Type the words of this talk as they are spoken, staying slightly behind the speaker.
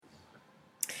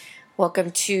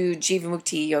Welcome to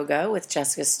Jivamukti Yoga with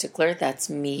Jessica Stickler. That's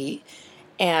me.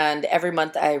 And every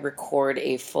month I record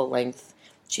a full-length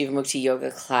Jivamukti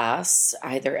Yoga class,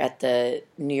 either at the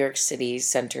New York City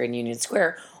Center in Union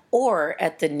Square or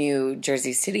at the New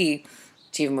Jersey City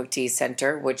Jivamukti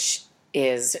Center, which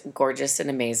is gorgeous and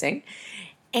amazing.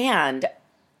 And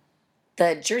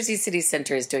the Jersey City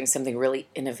Center is doing something really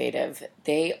innovative.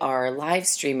 They are live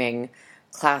streaming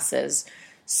classes.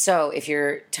 So if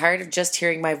you're tired of just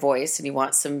hearing my voice and you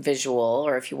want some visual,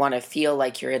 or if you want to feel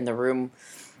like you're in the room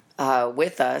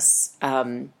with us,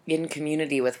 in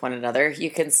community with one another, you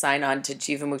can sign on to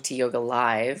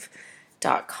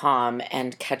jivamuktiyogalive.com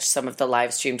and catch some of the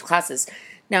live streamed classes.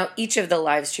 Now, each of the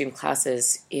live streamed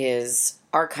classes is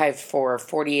archived for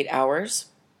 48 hours.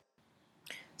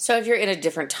 So if you're in a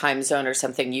different time zone or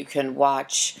something, you can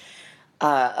watch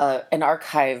an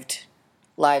archived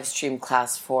live stream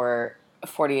class for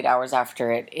 48 hours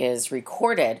after it is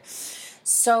recorded.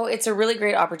 So it's a really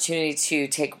great opportunity to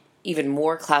take even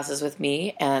more classes with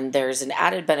me. And there's an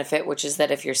added benefit, which is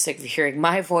that if you're sick of hearing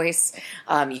my voice,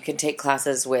 you can take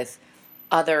classes with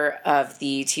other of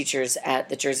the teachers at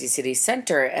the Jersey City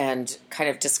Center and kind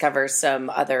of discover some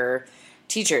other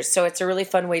teachers. So it's a really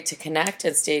fun way to connect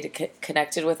and stay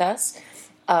connected with us.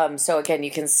 So again,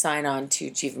 you can sign on to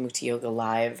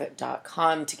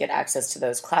jivamuktiyogalive.com to get access to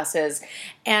those classes.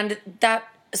 And that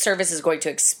service is going to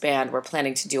expand. We're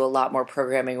planning to do a lot more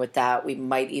programming with that. We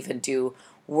might even do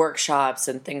workshops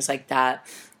and things like that.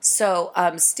 So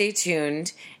stay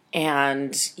tuned.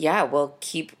 And yeah, we'll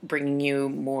keep bringing you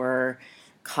more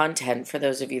content for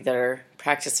those of you that are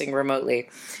practicing remotely.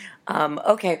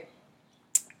 Okay.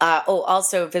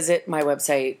 Also visit my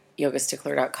website,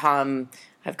 yogastickler.com.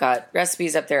 I've got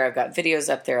recipes up there. I've got videos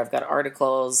up there. I've got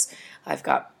articles. I've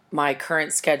got my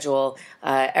current schedule,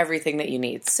 everything that you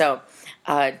need. So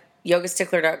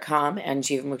yogastickler.com and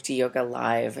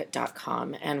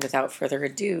jivamuktiyogalive.com. And without further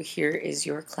ado, here is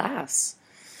your class.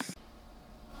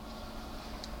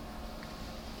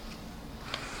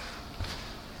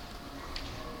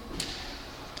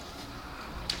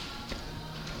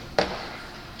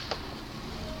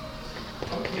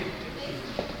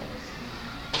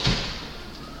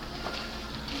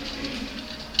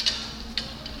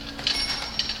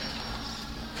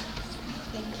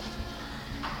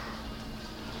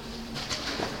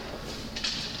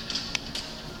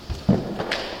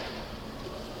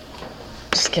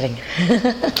 Just kidding.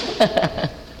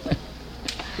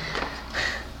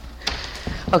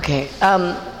 Okay.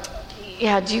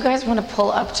 Yeah, do you guys want to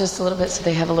pull up just a little bit so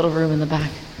they have a little room in the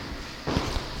back?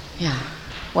 Yeah.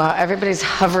 Wow, everybody's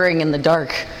hovering in the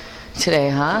dark today,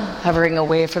 huh? Hovering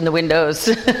away from the windows.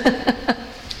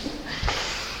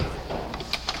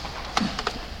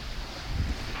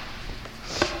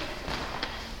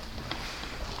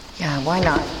 Yeah, why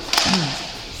not?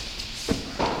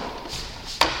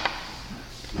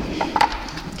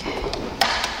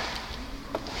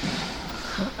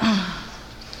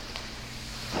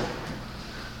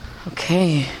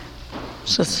 Okay.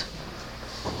 Is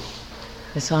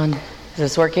this on? Is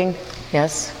this working?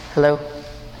 Yes? Hello?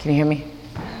 Can you hear me?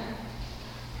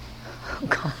 Oh,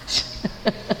 gosh.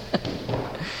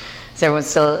 Is everyone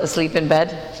still asleep in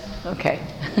bed? Okay.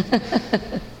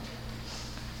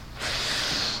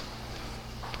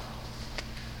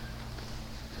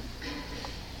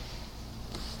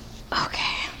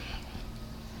 Okay.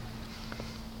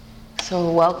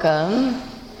 So welcome.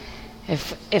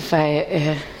 If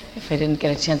I didn't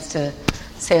get a chance to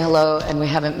say hello and we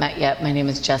haven't met yet, my name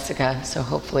is Jessica, so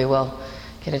hopefully we'll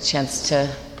get a chance to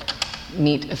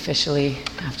meet officially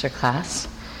after class.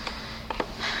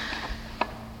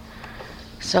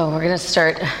 So we're going to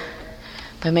start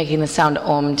by making the sound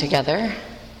Om together.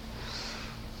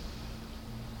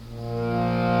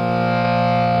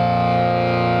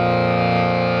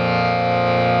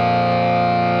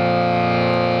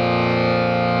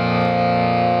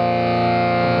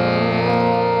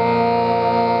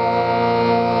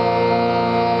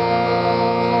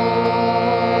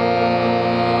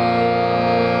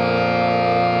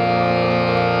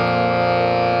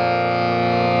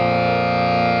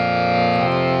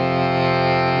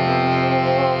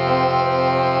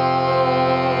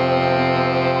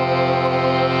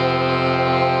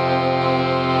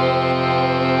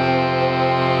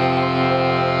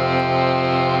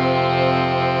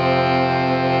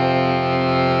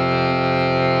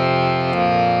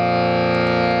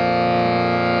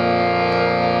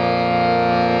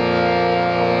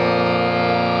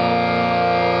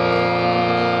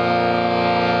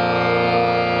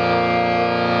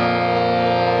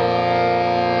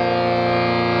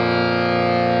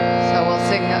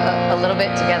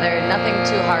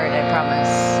 hard, I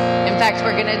promise. In fact,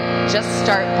 we're going to just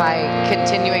start by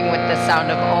continuing with the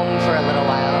sound of Om for a little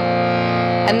while.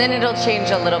 And then it'll change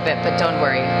a little bit, but don't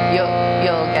worry.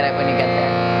 You'll get it when you get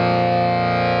there.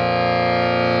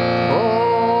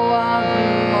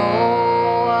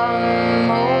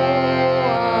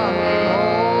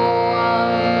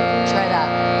 Try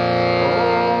that.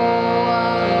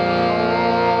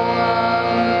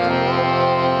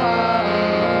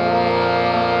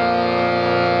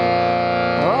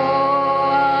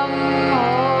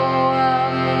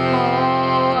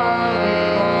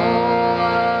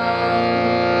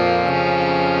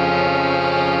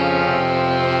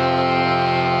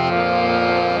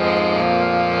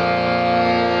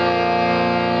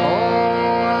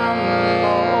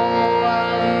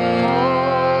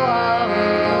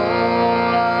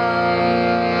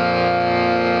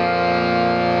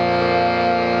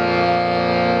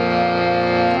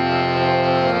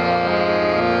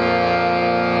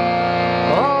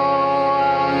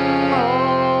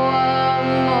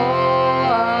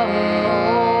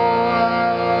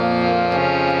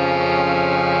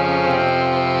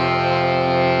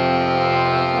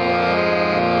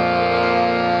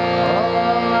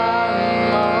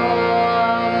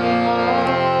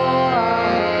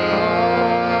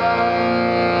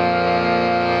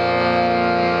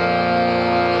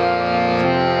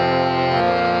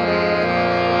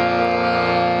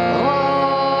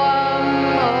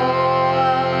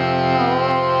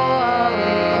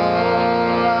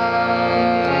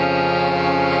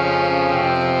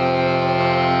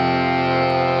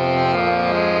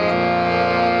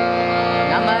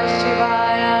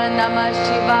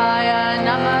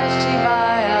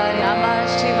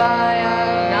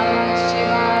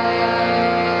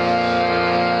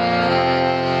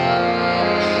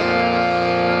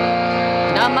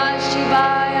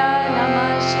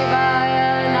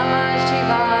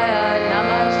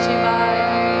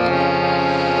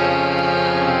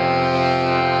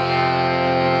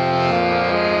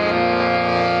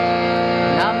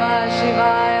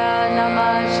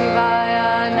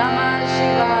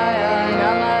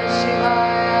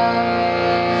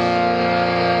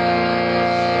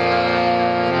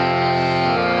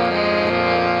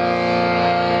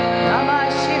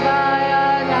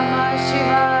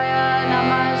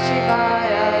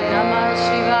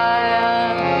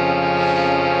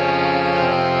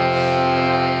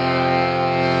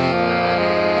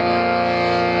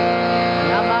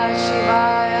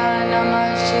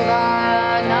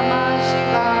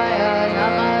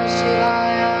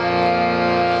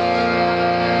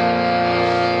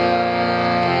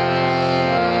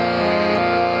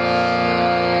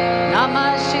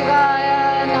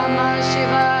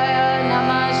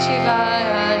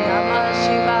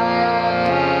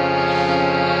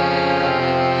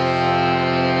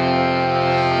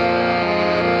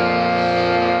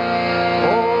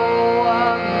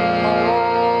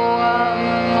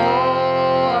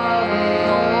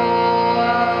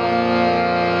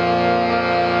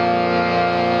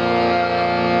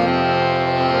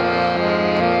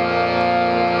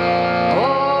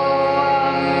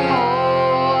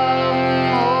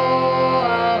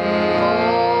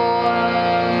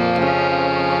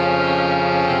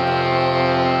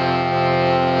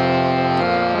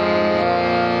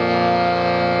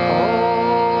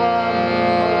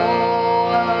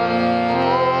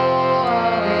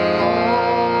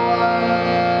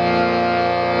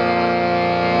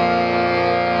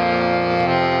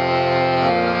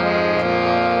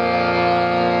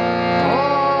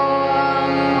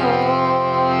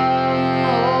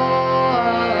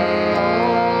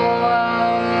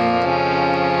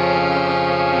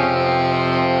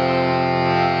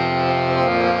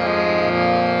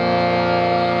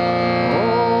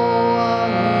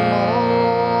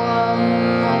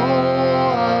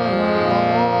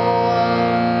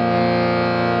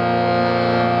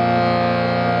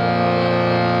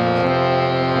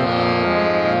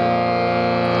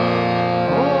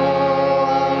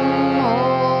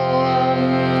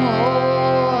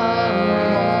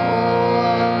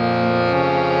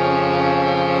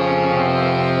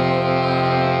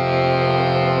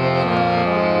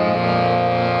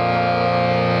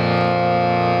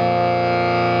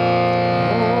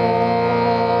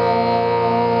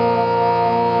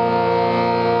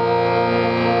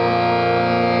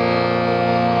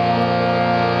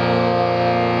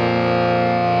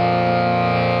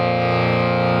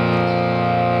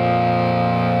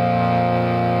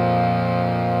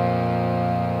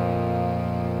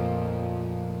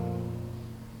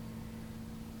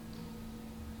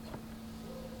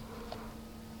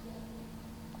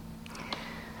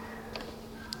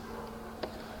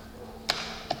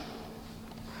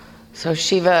 So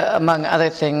Shiva, among other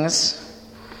things,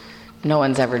 no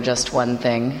one's ever just one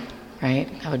thing, right?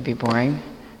 That would be boring.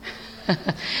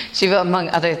 Shiva, among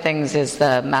other things, is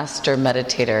the master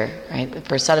meditator, right? The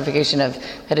personification of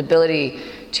that ability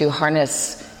to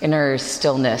harness inner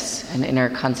stillness and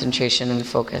inner concentration and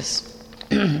focus.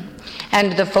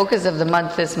 And the focus of the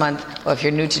month this month, well, if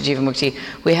you're new to Jiva Mukti,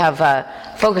 we have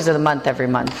focus of the month every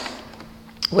month,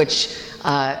 which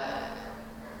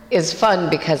is fun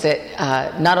because it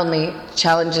not only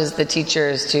challenges the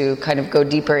teachers to kind of go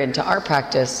deeper into our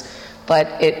practice, but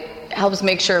it helps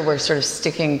make sure we're sort of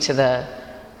sticking to the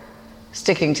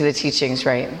teachings,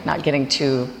 right? Not getting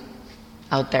too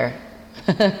out there,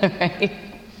 right?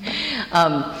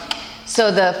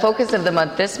 So the focus of the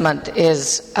month this month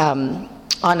is I'm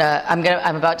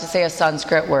about to say a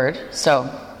Sanskrit word,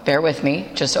 so bear with me.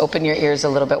 Just open your ears a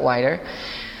little bit wider.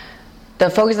 The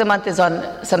focus of the month is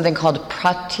on something called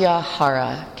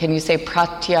Pratyahara. Can you say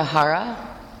Pratyahara?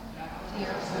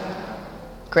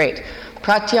 Great.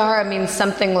 Pratyahara means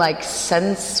something like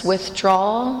sense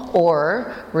withdrawal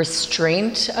or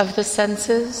restraint of the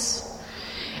senses.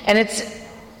 And it's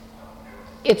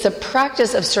a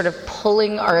practice of sort of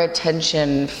pulling our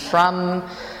attention from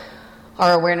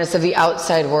our awareness of the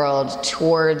outside world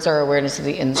towards our awareness of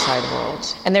the inside world.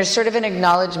 And there's sort of an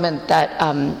acknowledgement that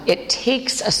it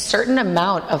takes a certain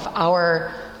amount of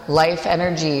our life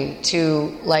energy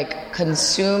to like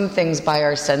consume things by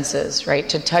our senses, right?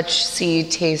 To touch, see,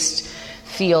 taste,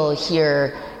 feel,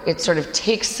 hear. It sort of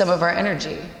takes some of our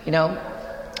energy, you know?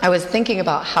 I was thinking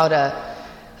about how to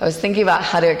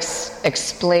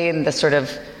explain the sort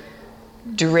of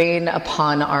drain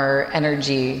upon our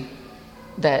energy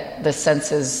that the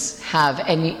senses have.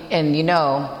 And you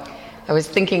know, I was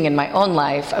thinking in my own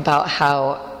life about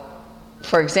how,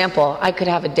 for example, I could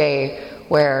have a day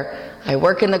where I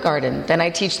work in the garden, then I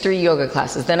teach 3 yoga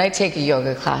classes, then I take a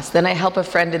yoga class, then I help a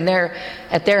friend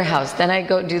at their house, then I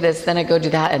go do this, then I go do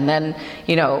that, and then,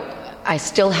 you know, I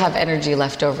still have energy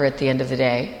left over at the end of the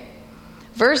day.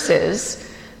 Versus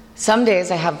some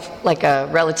days I have like a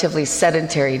relatively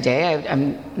sedentary day.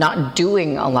 I'm not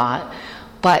doing a lot,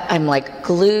 but I'm like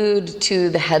glued to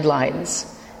the headlines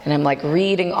and I'm like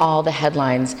reading all the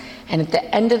headlines. And at the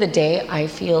end of the day, I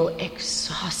feel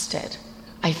exhausted.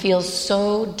 I feel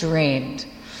so drained.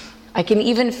 I can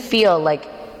even feel like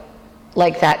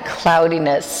that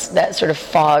cloudiness, that sort of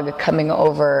fog coming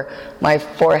over my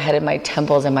forehead and my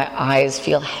temples, and my eyes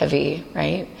feel heavy,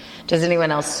 right? Does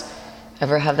anyone else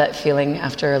ever have that feeling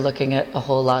after looking at a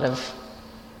whole lot of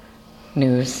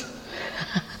news?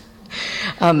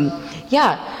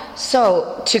 Yeah,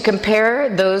 so to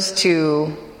compare those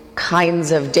two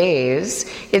kinds of days,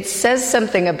 it says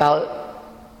something about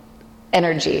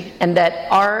energy, and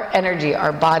that our energy,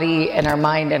 our body and our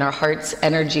mind and our heart's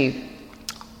energy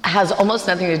has almost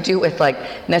nothing to do with like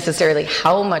necessarily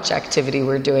how much activity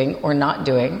we're doing or not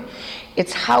doing.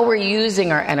 It's how we're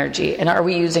using our energy, and are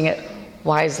we using it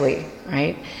wisely,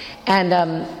 right?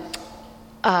 And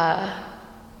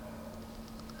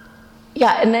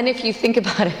yeah, and then if you think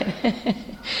about it,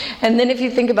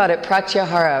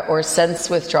 pratyahara, or sense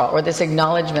withdrawal, or this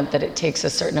acknowledgement that it takes a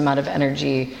certain amount of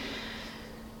energy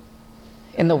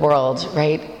in the world,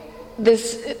 right?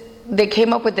 They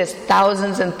came up with this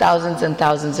thousands and thousands and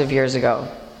thousands of years ago.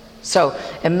 So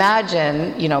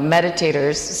imagine, you know,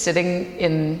 meditators sitting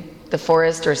in the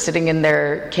forest or sitting in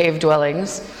their cave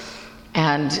dwellings,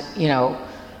 and, you know,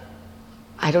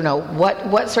 I don't know,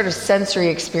 what sort of sensory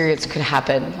experience could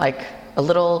happen? Like a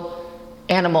little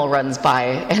animal runs by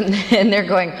and they're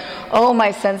going, oh,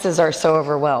 my senses are so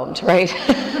overwhelmed, right?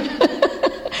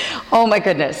 Oh my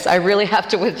goodness, I really have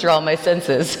to withdraw my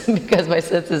senses because my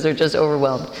senses are just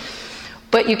overwhelmed.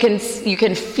 But you can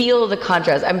feel the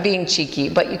contrast. I'm being cheeky,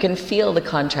 but you can feel the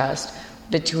contrast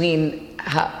between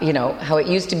how it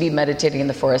used to be meditating in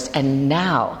the forest and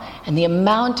now, and the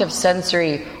amount of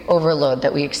sensory overload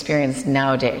that we experience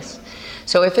nowadays.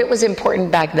 So if it was important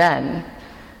back then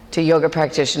to yoga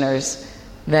practitioners,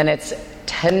 then it's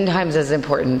 10 times as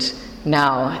important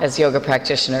now as yoga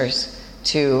practitioners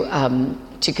to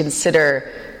consider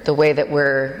the way that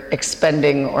we're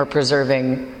expending or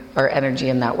preserving our energy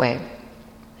in that way.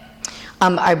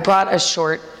 I brought a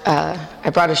short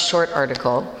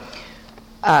article,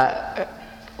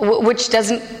 which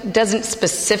doesn't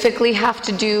specifically have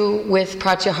to do with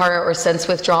pratyahara or sense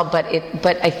withdrawal, but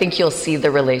I think you'll see the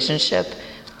relationship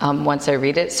once I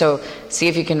read it. So see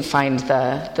if you can find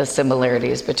the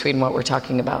similarities between what we're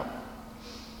talking about.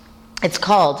 It's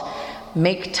called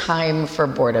 "Make Time for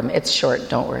Boredom." It's short,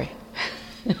 don't worry.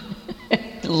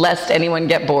 Lest anyone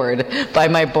get bored by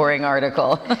my boring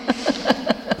article.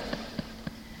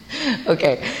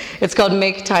 Okay, It's called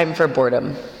Make Time for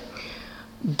Boredom.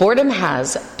 Boredom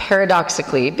has,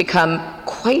 paradoxically, become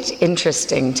quite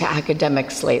interesting to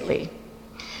academics lately.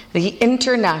 The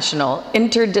International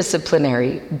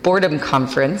Interdisciplinary Boredom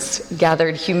Conference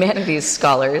gathered humanities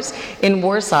scholars in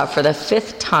Warsaw for the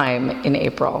 5th time in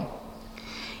April.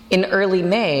 In early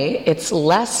May, its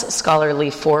less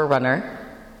scholarly forerunner,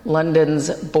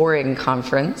 London's Boring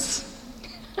Conference,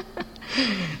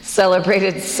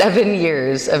 celebrated 7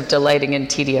 years of delighting in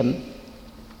tedium.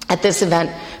 At this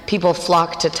event, people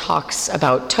flocked to talks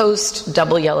about toast,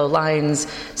 double yellow lines,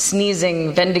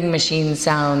 sneezing, vending machine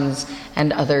sounds,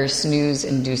 and other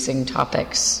snooze-inducing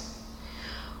topics.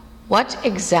 What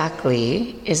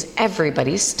exactly is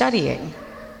everybody studying?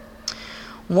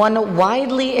 One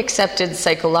widely accepted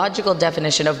psychological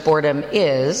definition of boredom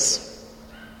is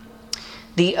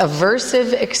the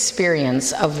aversive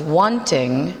experience of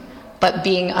wanting but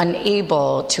being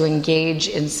unable to engage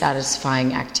in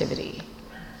satisfying activity.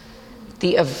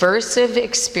 The aversive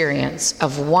experience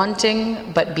of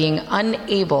wanting but being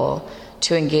unable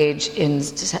to engage in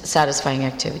satisfying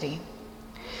activity.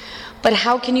 But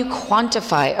how can you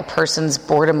quantify a person's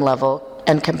boredom level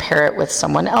and compare it with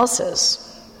someone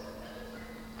else's?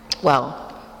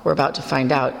 Well, we're about to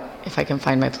find out if I can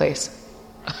find my place.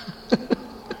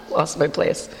 Lost my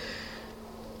place.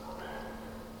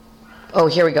 Oh,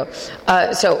 here we go.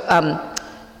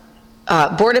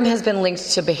 Boredom has been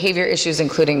linked to behavior issues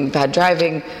including bad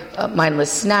driving,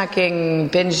 mindless snacking,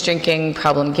 binge drinking,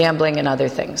 problem gambling, and other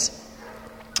things.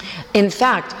 In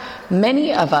fact,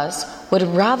 many of us would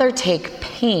rather take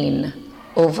pain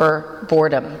over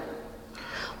boredom.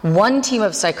 One team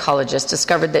of psychologists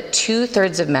discovered that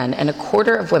 2/3 of men and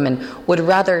 1/4 of women would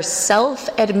rather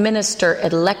self-administer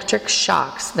electric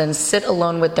shocks than sit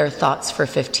alone with their thoughts for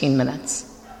 15 minutes.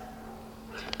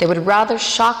 They would rather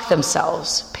shock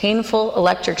themselves, painful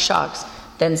electric shocks,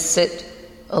 than sit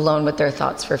alone with their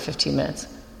thoughts for 15 minutes.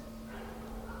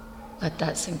 Let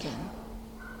that sink in.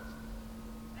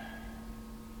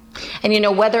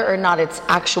 And whether or not it's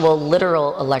actual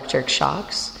literal electric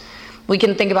shocks, we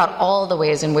can think about all the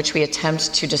ways in which we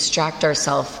attempt to distract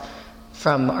ourselves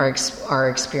from our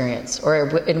experience, or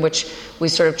in which we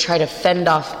sort of try to fend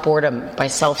off boredom by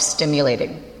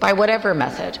self-stimulating, by whatever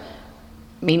method.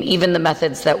 I mean, even the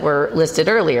methods that were listed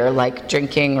earlier, like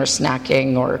drinking or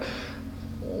snacking or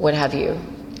what have you,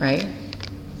 right?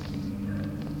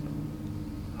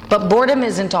 But boredom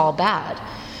isn't all bad.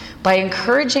 By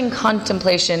encouraging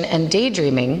contemplation and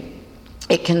daydreaming,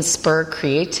 it can spur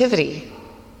creativity.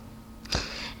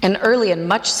 An early and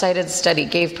much cited study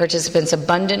gave participants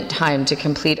abundant time to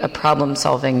complete a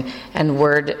problem-solving and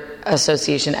word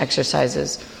association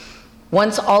exercises.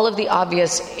 Once all of the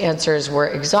obvious answers were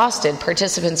exhausted,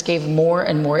 participants gave more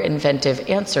and more inventive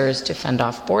answers to fend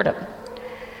off boredom.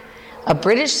 A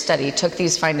British study took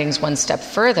these findings one step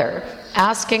further,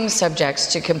 asking subjects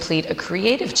to complete a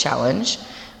creative challenge,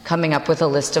 coming up with a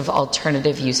list of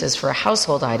alternative uses for a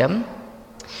household item.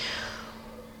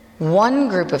 One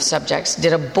group of subjects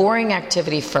did a boring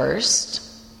activity first,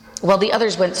 while the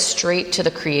others went straight to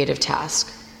the creative task.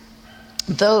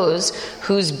 Those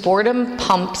whose boredom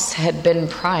pumps had been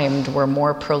primed were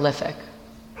more prolific.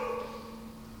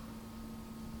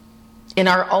 In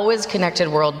our always connected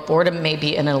world, boredom may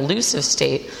be an elusive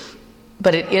state,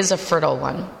 but it is a fertile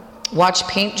one. Watch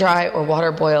paint dry or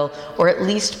water boil, or at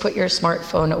least put your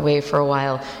smartphone away for a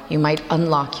while. You might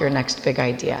unlock your next big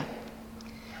idea.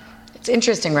 It's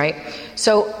interesting, right?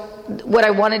 So what I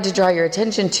wanted to draw your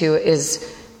attention to is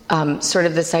sort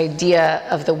of this idea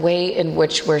of the way in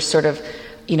which we're sort of,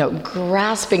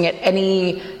 grasping at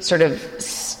any sort of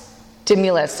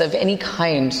stimulus of any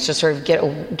kind to sort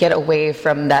of get away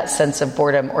from that sense of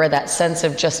boredom, or that sense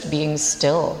of just being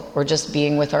still, or just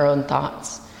being with our own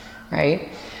thoughts, right?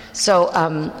 So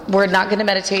we're not going to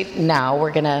meditate now.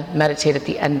 We're going to meditate at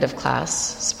the end of class.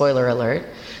 Spoiler alert.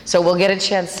 So we'll get a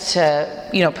chance to,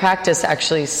 practice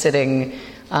actually sitting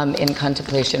in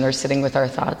contemplation or sitting with our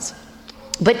thoughts.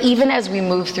 But even as we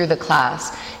move through the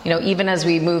class, even as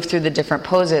we move through the different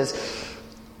poses,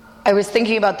 I was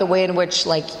thinking about the way in which,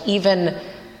 even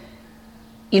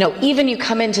you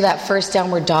come into that first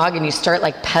downward dog and you start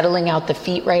pedaling out the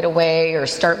feet right away, or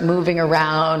start moving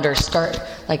around, or start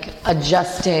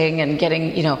adjusting and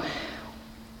getting,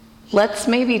 let's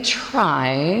maybe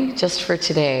try, just for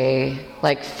today,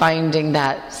 finding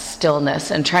that stillness,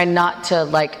 and try not to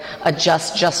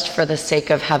adjust just for the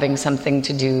sake of having something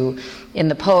to do in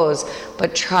the pose,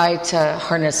 but try to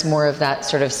harness more of that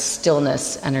sort of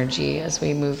stillness energy as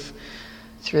we move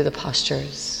through the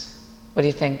postures. What do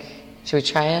you think? Should we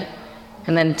try it?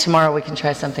 And then tomorrow we can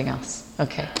try something else.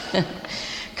 Okay.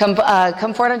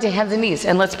 Come forward onto hands and knees,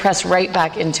 and let's press right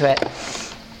back into it.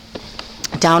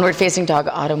 Downward facing dog,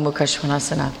 Adho Mukha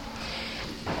Svanasana.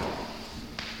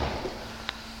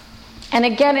 And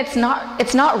again, it's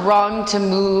not wrong to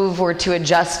move or to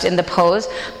adjust in the pose,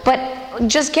 but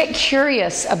just get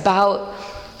curious about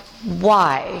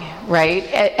why, right?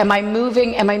 Am I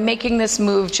making this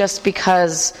move just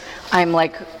because I'm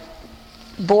like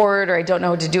bored or I don't know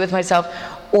what to do with myself?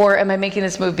 Or am I making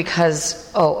this move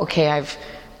because, okay,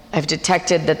 I've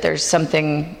detected that there's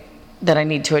something that I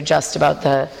need to adjust about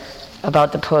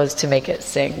the pose to make it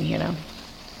sing, you know?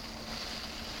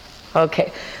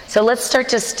 Okay, so let's start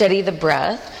to steady the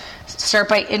breath. Start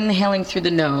by inhaling through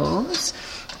the nose,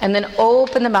 and then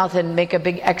open the mouth and make a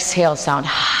big exhale sound.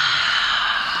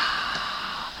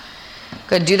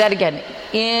 Good, do that again.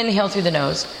 Inhale through the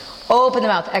nose. Open the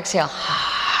mouth, exhale.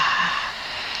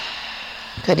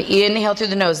 Good, inhale through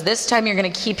the nose. This time you're going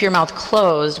to keep your mouth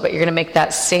closed, but you're going to make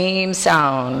that same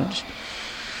sound.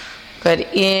 Good,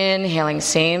 inhaling,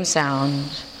 same sound.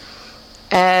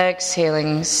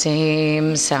 Exhaling,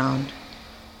 same sound.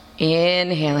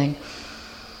 Inhaling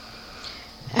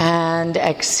and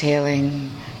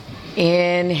exhaling.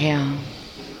 Inhale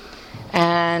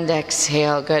and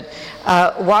exhale. Good.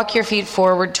 Walk your feet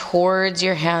forward towards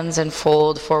your hands and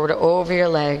fold forward over your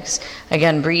legs.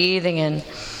 Again, breathing in,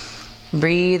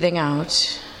 breathing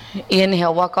out.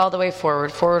 Inhale, walk all the way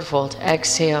forward, forward fold.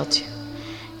 Exhale, 2.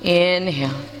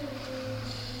 Inhale.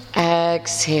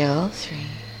 Exhale, 3.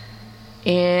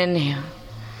 Inhale.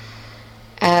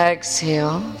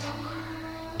 Exhale, 4.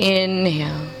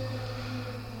 Inhale.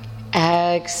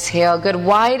 Exhale. Good.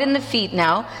 Widen the feet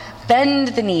now. Bend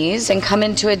the knees and come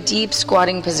into a deep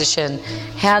squatting position.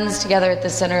 Hands together at the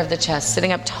center of the chest,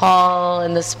 sitting up tall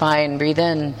in the spine. Breathe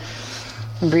in.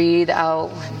 Breathe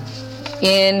out.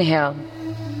 Inhale.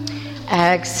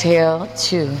 Exhale,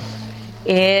 2.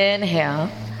 Inhale.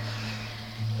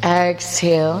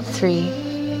 Exhale, 3.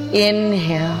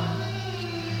 Inhale.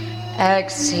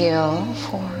 Exhale,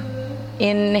 4.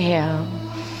 Inhale.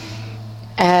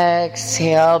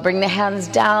 Exhale. Bring the hands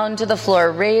down to the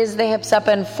floor. Raise the hips up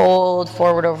and fold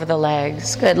forward over the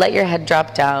legs. Good. Let your head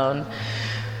drop down.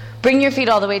 Bring your feet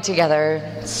all the way together.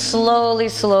 Slowly,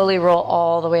 slowly roll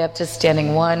all the way up to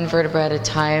standing, one vertebra at a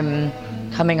time.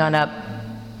 Coming on up.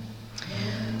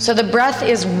 So the breath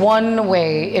is one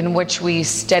way in which we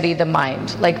steady the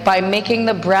mind. Like by making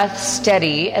the breath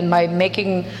steady and by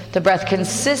making the breath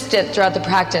consistent throughout the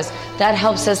practice, that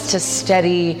helps us to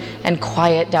steady and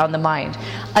quiet down the mind.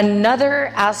 Another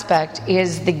aspect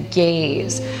is the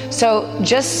gaze. So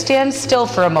just stand still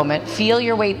for a moment, feel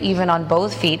your weight even on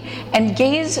both feet, and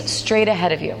gaze straight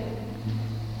ahead of you.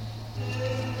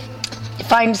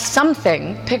 Find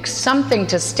something, pick something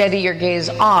to steady your gaze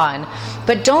on,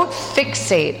 but don't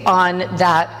fixate on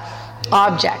that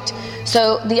object.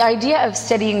 So the idea of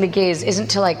steadying the gaze isn't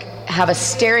to like have a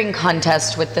staring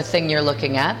contest with the thing you're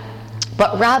looking at,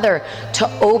 but rather to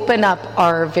open up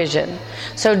our vision.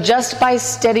 So just by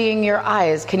steadying your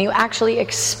eyes, can you actually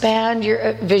expand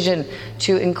your vision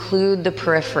to include the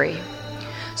periphery?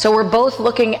 So we're both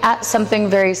looking at something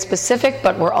very specific,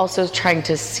 but we're also trying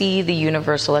to see the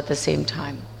universal at the same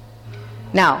time.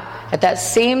 Now, at that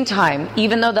same time,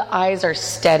 even though the eyes are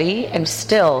steady and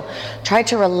still, try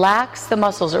to relax the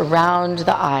muscles around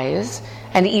the eyes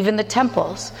and even the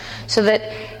temples, so that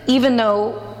even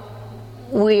though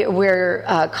we're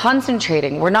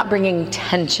concentrating, we're not bringing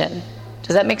tension.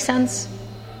 Does that make sense?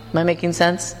 Am I making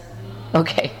sense?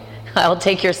 Okay. I'll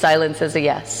take your silence as a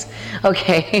yes.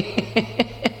 Okay.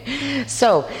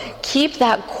 So keep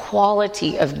that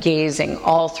quality of gazing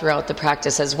all throughout the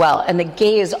practice as well. And the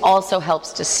gaze also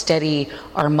helps to steady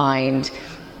our mind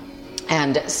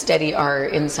and steady our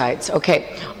insides.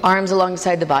 Okay, arms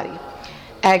alongside the body.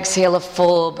 Exhale a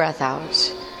full breath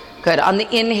out. Good. On the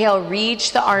inhale,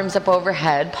 reach the arms up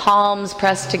overhead, palms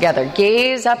pressed together.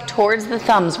 Gaze up towards the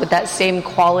thumbs with that same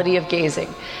quality of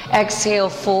gazing. Exhale,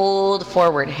 fold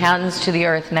forward, hands to the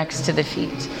earth next to the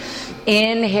feet.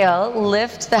 Inhale,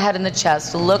 lift the head and the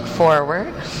chest, look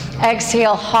forward.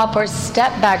 Exhale, hop or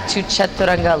step back to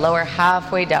Chaturanga, lower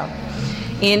halfway down.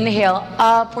 Inhale,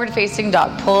 upward facing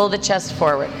dog, pull the chest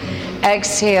forward.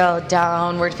 Exhale,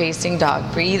 downward facing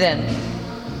dog. Breathe in.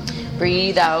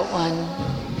 Breathe out,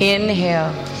 1.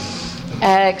 Inhale.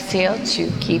 Exhale,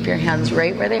 2. Keep your hands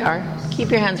right where they are.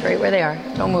 Keep your hands right where they are.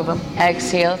 Don't move them.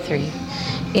 Exhale, 3.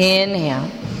 Inhale.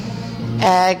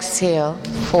 Exhale,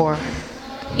 4.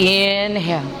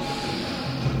 Inhale.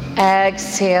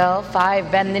 Exhale,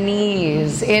 5. Bend the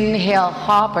knees. Inhale,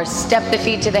 hop or step the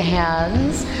feet to the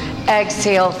hands.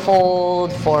 Exhale,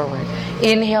 fold forward.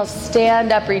 Inhale,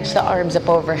 stand up, reach the arms up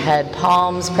overhead,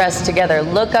 palms pressed together.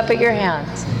 Look up at your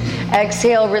hands.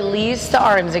 Exhale, release the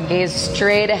arms and gaze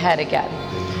straight ahead again.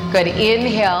 Good.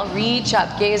 Inhale, reach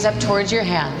up, gaze up towards your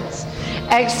hands.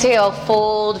 Exhale,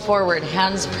 fold forward,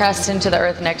 hands pressed into the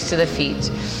earth next to the feet.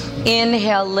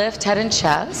 Inhale, lift head and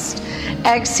chest.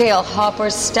 Exhale, hop or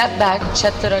step back,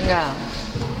 chaturanga.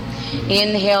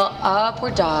 Inhale,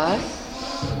 upward dog.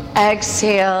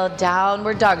 Exhale,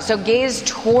 downward dog. So gaze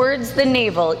towards the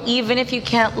navel, even if you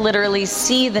can't literally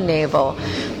see the navel.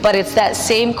 But it's that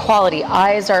same quality.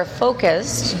 Eyes are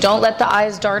focused. Don't let the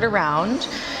eyes dart around.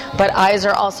 But eyes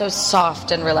are also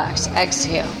soft and relaxed.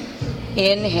 Exhale.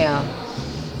 Inhale.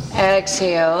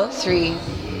 Exhale. 3.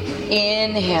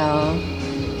 Inhale.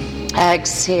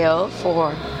 Exhale.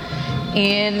 4.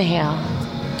 Inhale.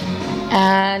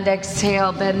 And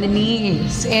exhale, bend the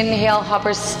knees. Inhale, hop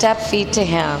or step feet to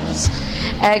hands.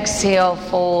 Exhale,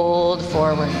 fold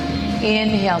forward.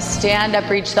 Inhale, stand up,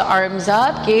 reach the arms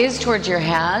up. Gaze towards your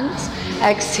hands.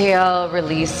 Exhale,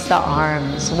 release the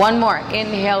arms. One more.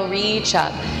 Inhale, reach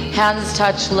up. Hands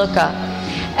touch, look up.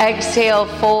 Exhale,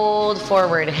 fold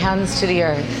forward. Hands to the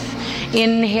earth.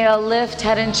 Inhale, lift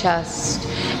head and chest.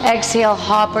 Exhale,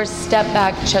 hop or step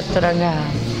back,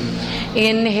 chaturanga.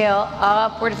 Inhale,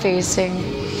 upward facing.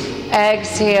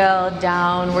 Exhale,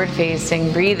 downward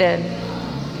facing. Breathe in.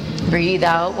 Breathe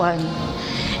out. 1.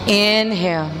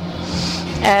 Inhale.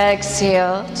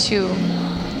 Exhale. 2.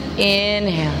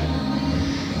 Inhale.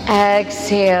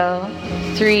 Exhale.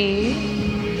 3.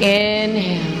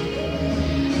 Inhale.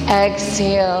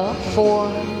 Exhale. 4.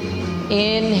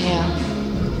 Inhale.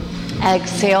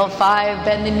 Exhale. 5.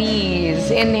 Bend the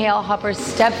knees. Inhale, hop or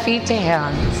step feet to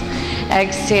hands.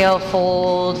 Exhale,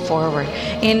 fold forward.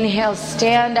 Inhale,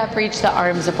 stand up, reach the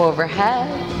arms up overhead.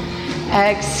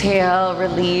 Exhale,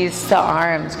 release the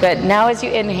arms. Good. Now as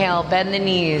you inhale, bend the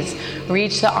knees,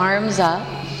 reach the arms up.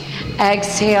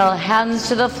 Exhale, hands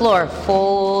to the floor,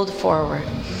 fold forward.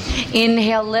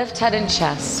 Inhale, lift head and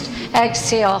chest.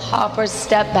 Exhale, hop or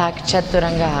step back,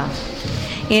 chaturanga.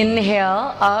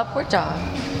 Inhale, upward dog.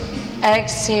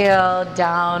 Exhale,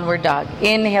 downward dog.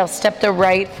 Inhale, step the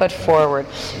right foot forward.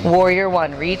 Warrior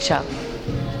 1, reach up.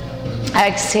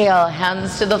 Exhale,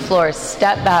 hands to the floor.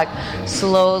 Step back,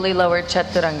 slowly lower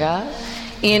chaturanga.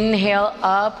 Inhale,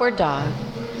 upward dog.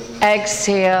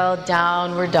 Exhale,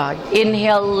 downward dog.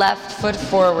 Inhale, left foot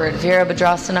forward.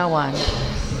 Virabhadrasana 1.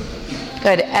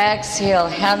 Good. Exhale,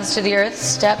 hands to the earth.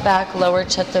 Step back, lower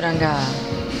chaturanga.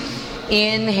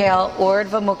 Inhale,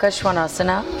 Urdhva Mukha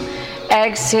Svanasana.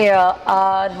 Exhale,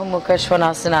 Adho Mukha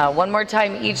Svanasana. One more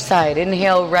time each side.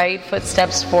 Inhale, right foot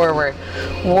steps forward.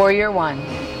 Warrior 1.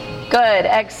 Good.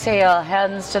 Exhale,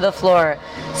 hands to the floor.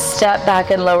 Step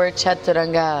back and lower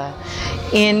chaturanga.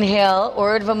 Inhale,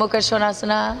 Urdhva Mukha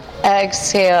Svanasana.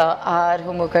 Exhale,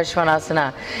 Adho Mukha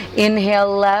Svanasana.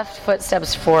 Inhale, left foot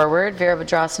steps forward.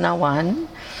 Virabhadrasana 1.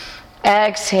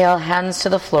 Exhale, hands to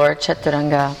the floor.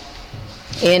 Chaturanga.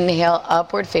 Inhale,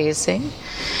 upward facing.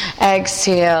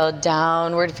 Exhale,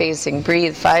 downward facing.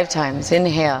 Breathe 5 times.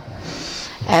 Inhale.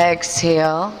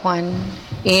 Exhale. 1.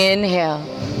 Inhale.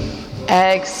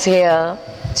 Exhale.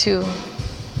 2.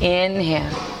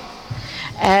 Inhale.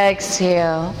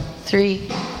 Exhale. 3.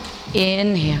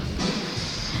 Inhale.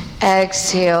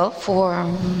 Exhale. 4.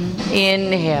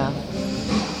 Inhale.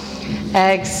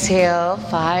 Exhale.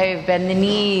 5. Bend the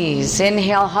knees.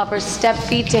 Inhale, hop or step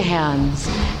feet to hands.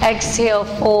 Exhale,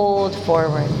 fold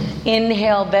forward.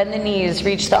 Inhale, bend the knees,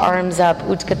 reach the arms up,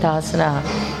 Utkatasana.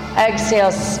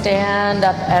 Exhale, stand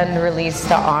up and release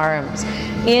the arms.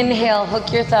 Inhale,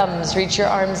 hook your thumbs, reach your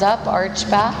arms up, arch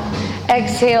back.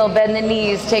 Exhale, bend the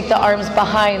knees, take the arms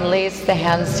behind, lace the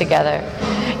hands together.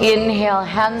 Inhale,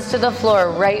 hands to the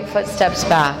floor, right foot steps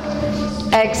back.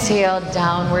 Exhale,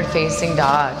 downward facing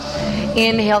dog.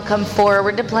 Inhale, come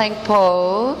forward to plank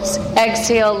pose.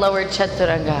 Exhale, lower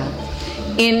chaturanga.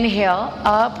 Inhale,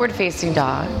 upward facing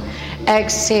dog.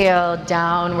 Exhale,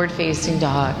 downward facing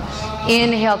dog.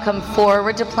 Inhale, come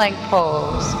forward to plank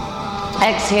pose.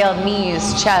 Exhale,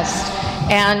 knees, chest,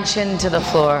 and chin to the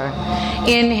floor.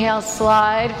 Inhale,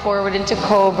 slide forward into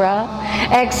cobra.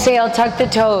 Exhale, tuck the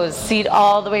toes, seat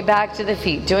all the way back to the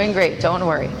feet. Doing great, don't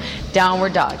worry.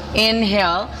 Downward dog.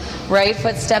 Inhale, right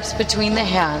foot steps between the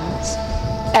hands.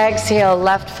 Exhale,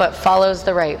 left foot follows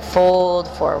the right, fold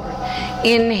forward.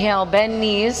 Inhale, bend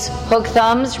knees, hook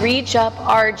thumbs, reach up,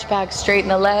 arch back, straighten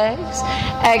the legs.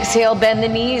 Exhale, bend the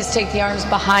knees, take the arms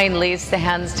behind, lace the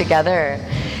hands together.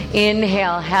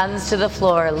 Inhale, hands to the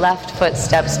floor, left foot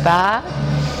steps back.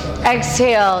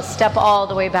 Exhale, step all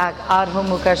the way back, Adho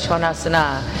Mukha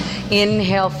Svanasana.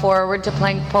 Inhale, forward to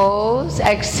plank pose.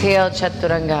 Exhale,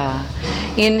 chaturanga.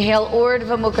 Inhale,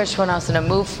 Urdhva Mukha Svanasana,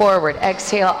 move forward.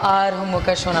 Exhale, Adho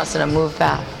Mukha Svanasana, move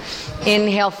back.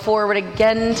 Inhale, forward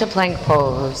again to plank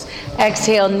pose.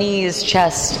 Exhale, knees,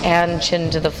 chest, and chin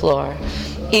to the floor.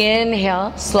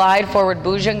 Inhale, slide forward,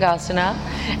 Bhujangasana.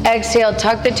 Exhale,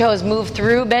 tuck the toes, move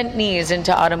through bent knees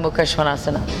into Adho Mukha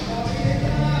Svanasana.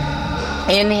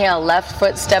 Inhale, left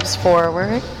foot steps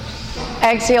forward.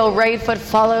 Exhale, right foot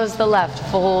follows the left,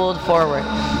 fold forward.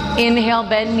 Inhale,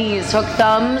 bend knees, hook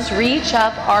thumbs, reach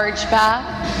up, arch back.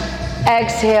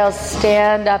 Exhale,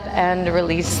 stand up and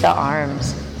release the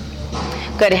arms.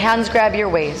 Good, hands grab your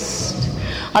waist.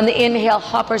 On the inhale,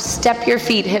 hop or step your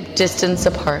feet hip distance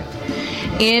apart.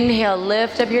 Inhale,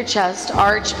 lift up your chest,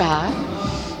 arch back.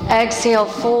 Exhale,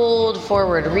 fold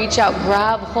forward, reach out,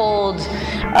 grab hold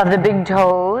of the big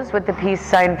toes with the peace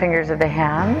sign fingers of the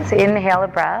hands. Inhale a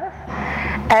breath.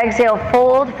 Exhale,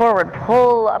 fold forward,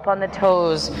 pull up on the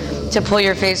toes to pull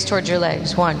your face towards your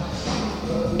legs. 1.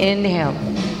 Inhale.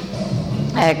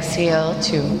 Exhale,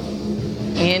 2.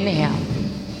 Inhale.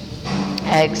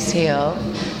 Exhale,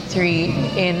 3.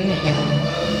 Inhale.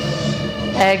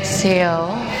 Exhale,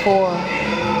 4.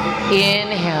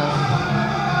 Inhale.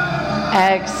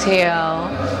 Exhale,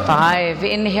 5.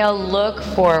 Inhale, look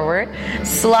forward.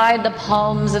 Slide the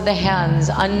palms of the hands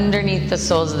underneath the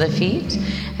soles of the feet.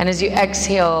 And as you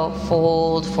exhale,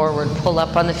 fold forward, pull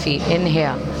up on the feet.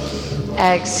 Inhale.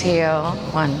 Exhale,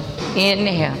 1.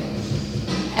 Inhale.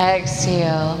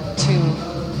 Exhale, 2.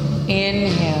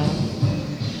 Inhale.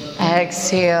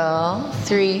 Exhale,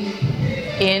 3.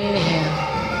 Inhale.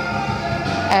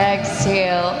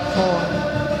 Exhale,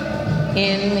 4.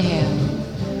 Inhale.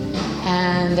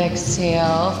 And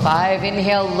exhale, 5.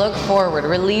 Inhale, look forward.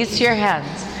 Release your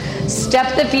hands.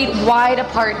 Step the feet wide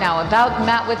apart now, about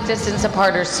mat width distance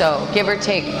apart or so, give or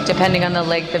take, depending on the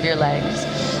length of your legs.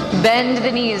 Bend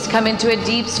the knees, come into a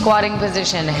deep squatting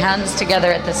position, hands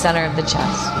together at the center of the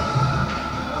chest.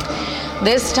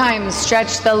 This time,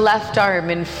 stretch the left arm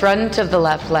in front of the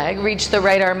left leg. Reach the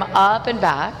right arm up and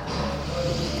back.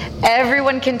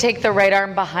 Everyone can take the right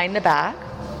arm behind the back.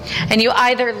 And you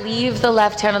either leave the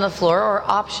left hand on the floor or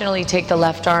optionally take the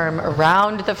left arm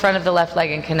around the front of the left leg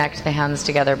and connect the hands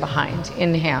together behind.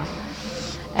 Inhale.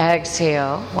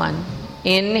 Exhale. 1.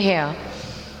 Inhale.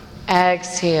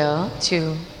 Exhale.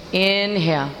 2.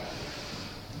 Inhale.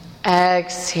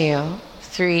 Exhale.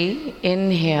 3.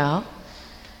 Inhale.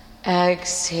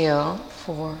 Exhale.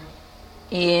 4.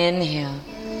 Inhale.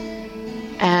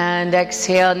 And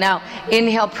exhale. Now,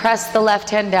 inhale, press the left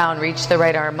hand down, reach the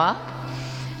right arm up.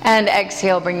 And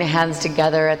exhale, bring the hands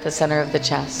together at the center of the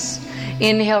chest.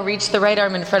 Inhale, reach the right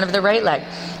arm in front of the right leg.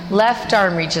 Left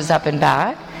arm reaches up and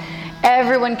back.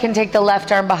 Everyone can take the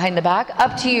left arm behind the back.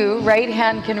 Up to you. Right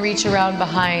hand can reach around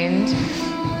behind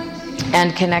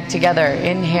and connect together.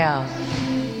 Inhale.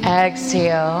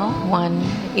 Exhale. 1.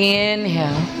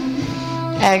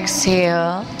 Inhale.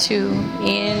 Exhale. 2.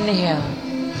 Inhale.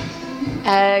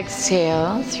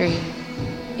 Exhale. 3.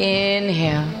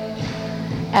 Inhale.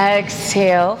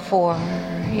 Exhale, 4.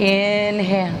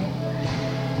 Inhale.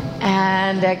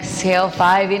 And exhale,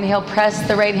 5. Inhale, press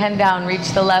the right hand down,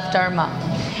 reach the left arm up.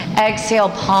 Exhale,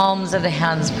 palms of the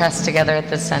hands pressed together at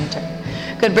the center.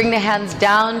 Good, bring the hands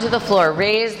down to the floor.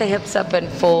 Raise the hips up and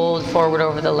fold forward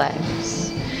over the legs.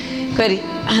 Good.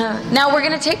 Now we're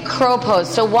going to take crow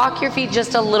pose. So walk your feet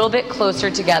just a little bit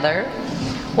closer together.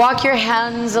 Walk your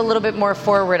hands a little bit more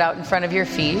forward out in front of your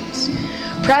feet.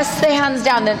 Press the hands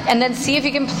down and then see if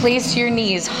you can place your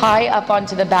knees high up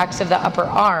onto the backs of the upper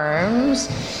arms,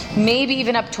 maybe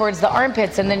even up towards the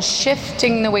armpits, and then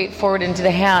shifting the weight forward into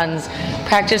the hands.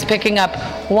 Practice picking up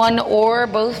one or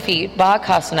both feet,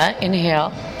 Bakasana.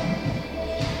 Inhale.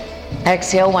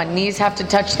 Exhale, 1. Knees have to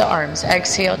touch the arms.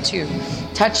 Exhale, 2.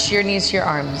 Touch your knees to your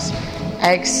arms.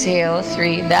 Exhale,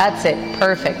 3. That's it.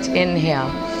 Perfect. Inhale.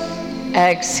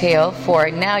 Exhale, 4.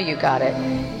 Now you got it.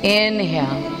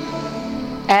 Inhale.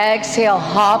 Exhale,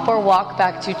 hop or walk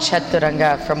back to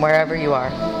Chaturanga from wherever you are.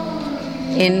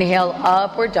 Inhale,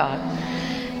 upward dog.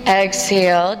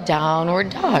 Exhale, downward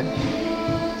dog.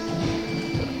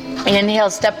 Inhale,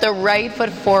 step the right foot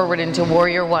forward into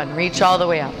Warrior 1. Reach all the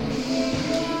way up.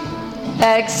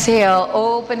 Exhale,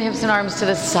 open hips and arms to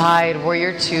the side,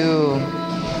 Warrior 2.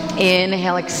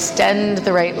 Inhale, extend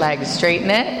the right leg, straighten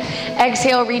it.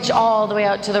 Exhale, reach all the way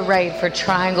out to the right for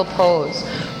triangle pose.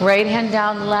 Right hand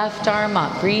down, left arm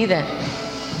up. Breathe in.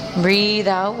 Breathe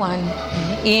out. 1.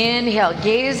 Inhale,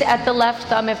 gaze at the left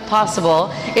thumb if possible.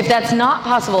 If that's not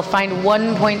possible, find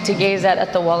one point to gaze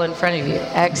at the wall in front of you.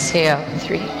 Exhale,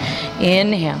 3.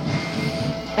 Inhale.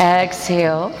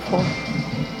 Exhale, 4.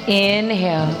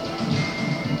 Inhale.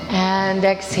 And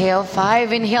exhale,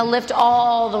 5. Inhale, lift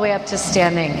all the way up to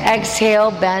standing. Exhale,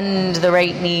 bend the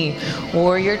right knee.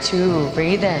 Warrior 2.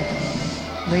 Breathe in.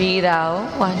 Breathe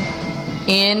out. 1.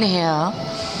 Inhale.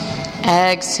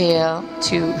 Exhale.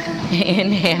 2.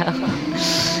 Inhale.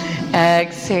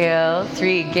 Exhale.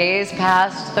 3. Gaze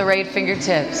past the right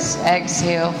fingertips.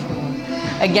 Exhale. 4.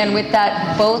 Again, with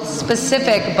that both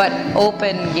specific but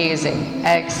open gazing.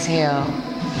 Exhale.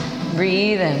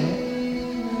 Breathe in.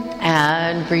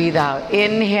 And breathe out.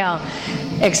 Inhale.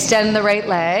 Extend the right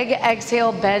leg.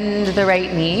 Exhale, bend the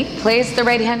right knee. Place the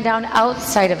right hand down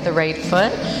outside of the right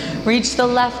foot. Reach the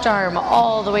left arm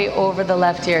all the way over the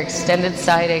left ear. Extended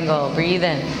side angle. Breathe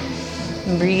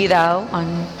in. Breathe out.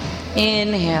 1.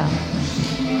 Inhale.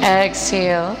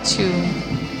 Exhale. 2.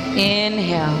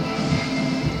 Inhale.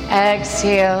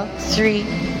 Exhale. 3.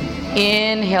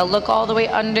 Inhale. Look all the way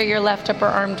under your left upper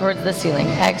arm towards the ceiling.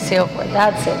 Exhale. 4.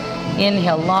 That's it.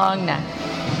 Inhale, long neck.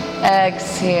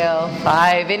 Exhale,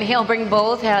 5. Inhale, bring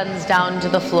both hands down to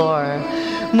the floor.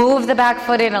 Move the back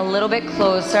foot in a little bit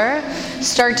closer.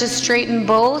 Start to straighten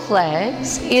both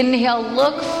legs. Inhale,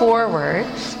 look forward.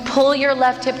 Pull your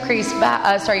left hip crease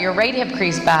back. Your right hip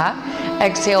crease back.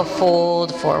 Exhale,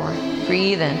 fold forward.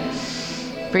 Breathe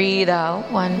in. Breathe out.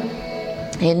 1.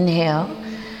 Inhale.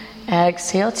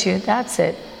 Exhale, 2. That's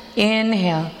it.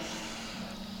 Inhale.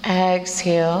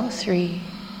 Exhale, 3.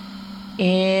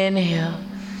 Inhale.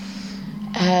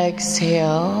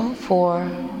 Exhale. 4.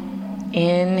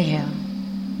 Inhale.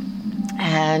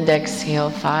 And exhale.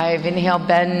 5. Inhale,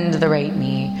 bend the right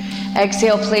knee.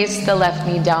 Exhale, place the left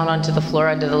knee down onto the floor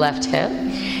under the left hip.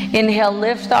 Inhale,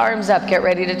 lift the arms up. Get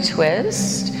ready to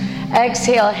twist.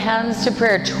 Exhale, hands to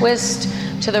prayer. Twist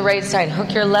to the right side.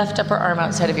 Hook your left upper arm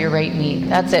outside of your right knee.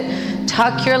 That's it.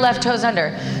 Tuck your left toes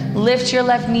under. Lift your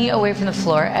left knee away from the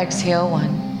floor. Exhale.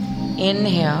 1.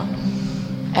 Inhale.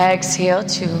 Exhale.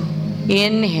 2.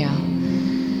 Inhale.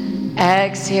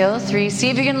 Exhale. 3. See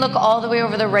if you can look all the way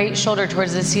over the right shoulder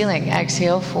towards the ceiling.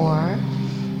 Exhale. 4.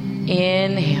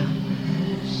 Inhale.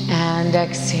 And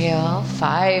exhale.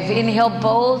 5. Inhale,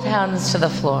 both hands to the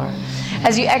floor.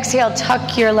 As you exhale,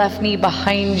 tuck your left knee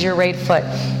behind your right foot.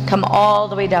 Come all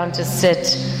the way down to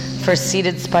sit for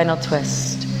seated spinal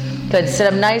twist. Good. Sit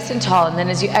up nice and tall. And then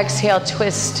as you exhale,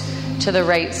 twist to the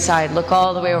right side. Look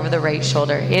all the way over the right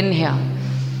shoulder. Inhale.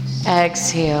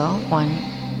 Exhale. 1.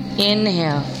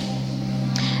 Inhale.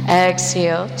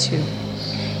 Exhale. 2.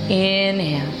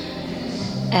 Inhale.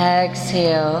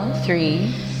 Exhale.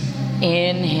 3.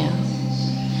 Inhale.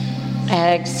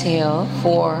 Exhale.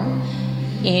 4.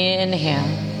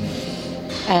 Inhale.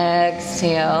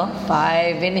 Exhale.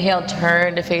 5. Inhale,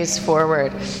 turn to face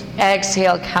forward.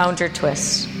 Exhale, counter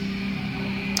twist.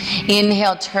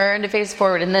 Inhale, turn to face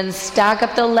forward, and then stack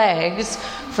up the legs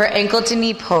for ankle to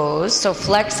knee pose. So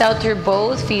flex out through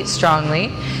both feet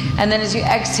strongly. And then as you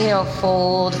exhale,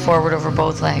 fold forward over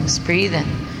both legs. Breathe in.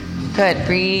 Good.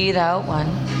 Breathe out. 1.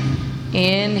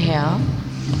 Inhale.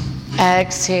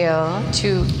 Exhale.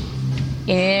 2.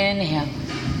 Inhale.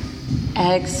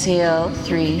 Exhale.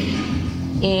 3.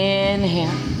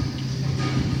 Inhale.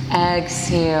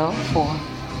 Exhale. 4.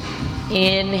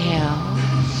 Inhale.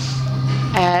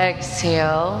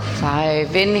 Exhale.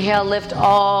 5. Inhale, lift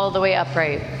all the way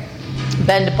upright.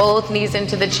 Bend both knees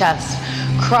into the chest.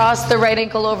 Cross the right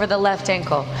ankle over the left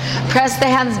ankle. Press the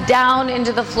hands down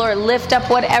into the floor. Lift up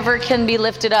whatever can be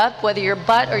lifted up, whether your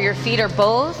butt or your feet or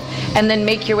both, and then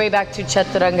make your way back to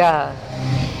Chaturanga.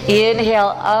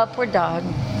 Inhale, upward dog.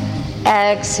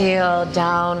 Exhale,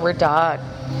 downward dog.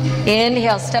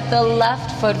 Inhale, step the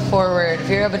left foot forward.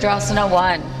 Virabhadrasana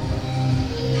 1.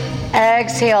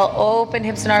 Exhale, open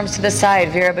hips and arms to the side.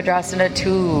 Virabhadrasana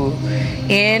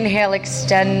 2. Inhale,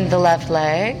 extend the left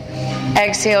leg.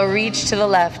 Exhale, reach to the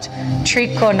left.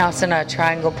 Trikonasana,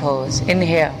 triangle pose.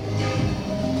 Inhale.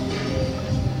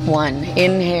 1.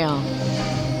 Inhale.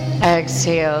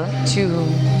 Exhale. 2.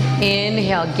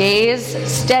 Inhale. Gaze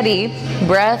steady.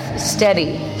 Breath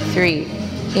steady. 3.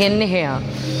 Inhale.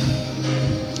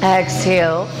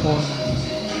 Exhale. 4.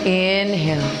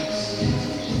 Inhale.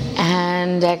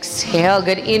 And exhale.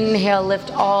 Good. Inhale, lift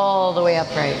all the way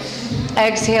upright.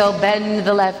 Exhale, bend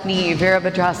the left knee.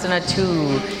 Virabhadrasana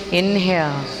 2.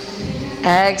 Inhale.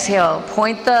 Exhale.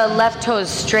 Point the left toes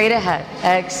straight ahead.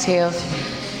 Exhale.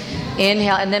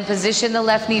 Inhale. And then position the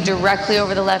left knee directly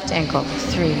over the left ankle.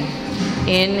 3.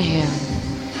 Inhale.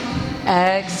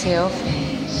 Exhale.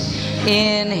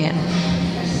 Inhale.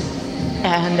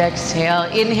 And exhale.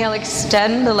 Inhale,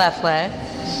 extend the left leg.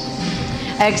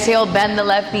 Exhale, bend the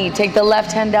left knee. Take the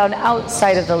left hand down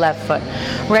outside of the left foot.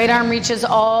 Right arm reaches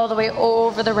all the way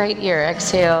over the right ear.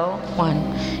 Exhale. 1.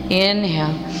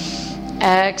 Inhale.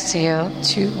 Exhale,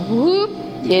 2. Whoop.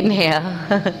 Inhale.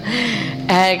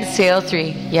 Exhale,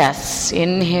 3. Yes.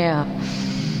 Inhale.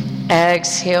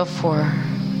 Exhale, 4.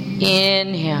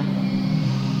 Inhale.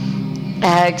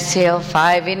 Exhale,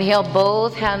 5. Inhale,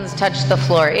 both hands touch the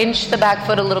floor. Inch the back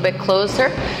foot a little bit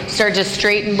closer. Start to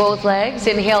straighten both legs.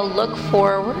 Inhale, look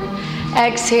forward.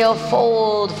 Exhale,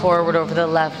 fold forward over the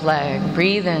left leg.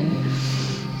 Breathe in.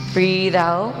 Breathe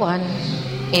out. 1.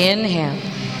 Inhale.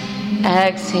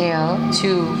 Exhale.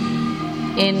 2.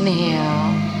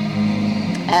 Inhale.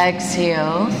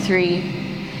 Exhale. 3.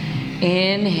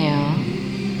 Inhale.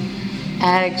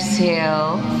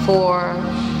 Exhale. 4.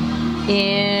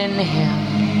 Inhale.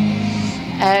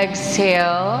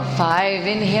 Exhale. 5.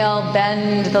 Inhale,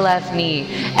 bend the left knee.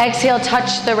 Exhale,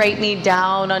 touch the right knee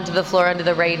down onto the floor under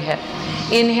the right hip.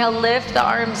 Inhale, lift the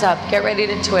arms up. Get ready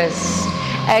to twist.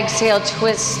 Exhale,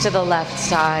 twist to the left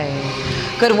side.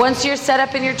 Good. Once you're set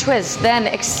up in your twist, then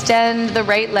extend the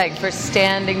right leg for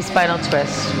standing spinal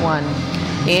twist. 1.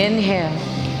 Inhale.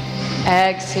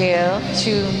 Exhale.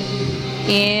 2.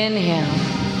 Inhale.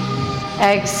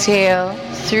 Exhale.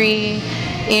 3.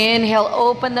 Inhale.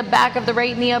 Open the back of the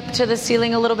right knee up to the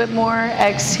ceiling a little bit more.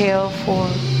 Exhale. 4.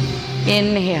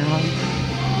 Inhale.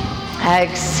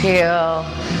 Exhale.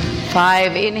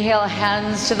 5. Inhale,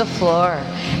 hands to the floor.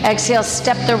 Exhale,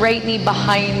 step the right knee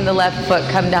behind the left foot.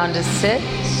 Come down to sit.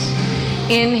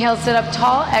 Inhale, sit up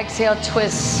tall. Exhale,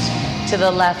 twist to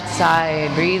the left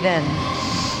side. Breathe in.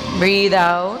 Breathe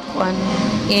out. 1.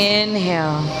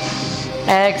 Inhale.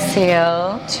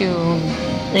 Exhale. 2.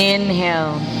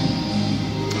 Inhale.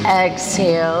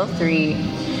 Exhale. 3.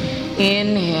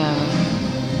 Inhale.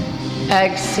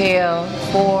 Exhale.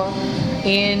 4.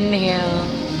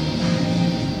 Inhale.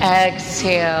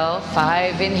 Exhale.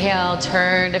 5. Inhale,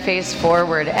 turn to face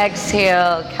forward.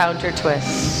 Exhale, counter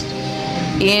twist.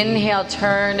 Inhale,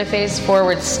 turn to face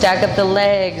forward. Stack up the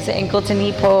legs, ankle to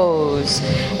knee pose.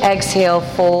 Exhale,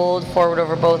 fold forward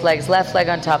over both legs. Left leg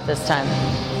on top this time.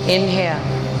 Inhale.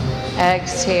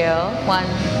 Exhale. 1.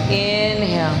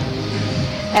 Inhale.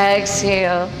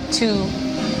 Exhale. 2.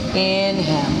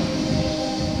 Inhale.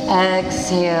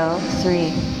 Exhale.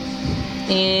 3.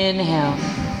 Inhale.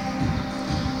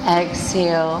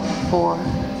 Exhale. 4.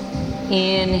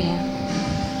 Inhale.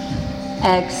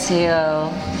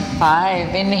 Exhale.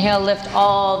 5. Inhale, lift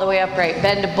all the way upright.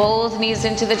 Bend both knees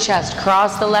into the chest.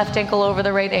 Cross the left ankle over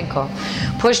the right ankle.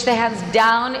 Push the hands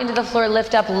down into the floor.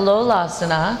 Lift up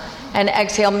Lolasana. And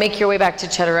exhale, make your way back to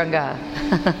Chaturanga.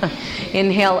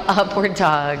 Inhale, upward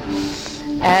dog.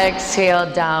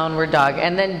 Exhale, downward dog.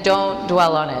 And then don't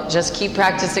dwell on it. Just keep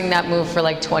practicing that move for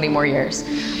like 20 more years.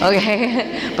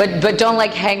 Okay? But don't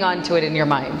like hang on to it in your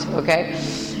mind. Okay?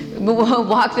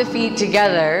 Walk the feet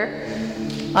together.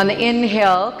 On the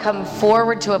inhale, come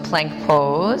forward to a plank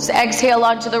pose. Exhale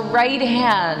onto the right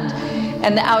hand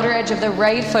and the outer edge of the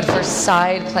right foot for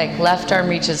side plank. Left arm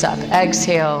reaches up.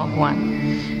 Exhale,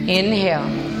 1. Inhale.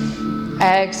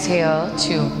 Exhale,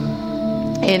 2.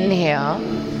 Inhale.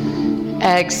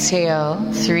 Exhale,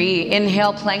 3.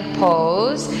 Inhale, plank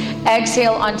pose.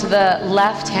 Exhale onto the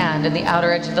left hand and the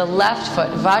outer edge of the left foot.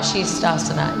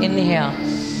 Vashisthasana. Inhale.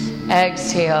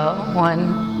 Exhale,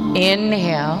 1.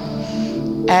 Inhale.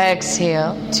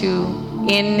 Exhale. 2.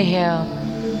 Inhale.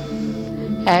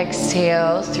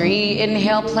 Exhale. 3.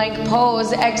 Inhale, plank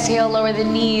pose. Exhale, lower the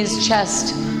knees,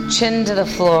 chest, chin to the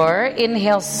floor.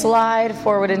 Inhale, slide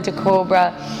forward into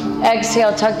cobra.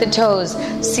 Exhale, tuck the toes.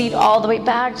 Seat all the way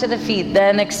back to the feet.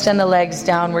 Then extend the legs,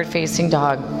 downward facing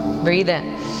dog. Breathe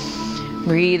in.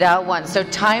 Breathe out. 1. So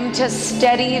time to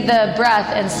steady the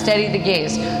breath and steady the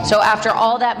gaze. So after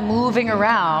all that moving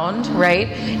around, right,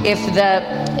 if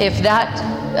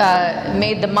that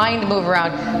made the mind move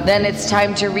around, then it's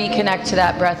time to reconnect to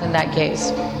that breath and that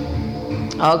gaze.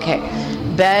 Okay.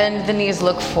 Bend the knees,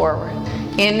 look forward.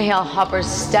 Inhale, hoppers,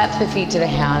 step the feet to the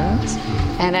hands.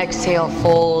 And exhale,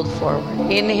 fold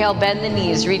forward. Inhale, bend the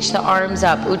knees, reach the arms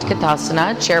up.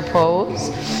 Utkatasana, chair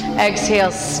pose.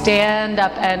 Exhale, stand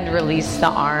up and release the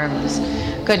arms.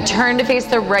 Good. Turn to face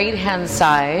the right hand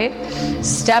side.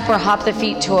 Step or hop the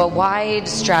feet to a wide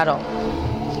straddle.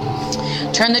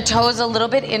 Turn the toes a little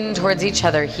bit in towards each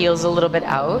other, heels a little bit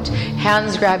out.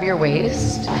 Hands grab your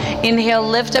waist. Inhale,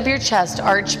 lift up your chest,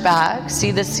 arch back,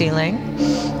 see the ceiling.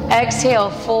 Exhale,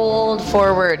 fold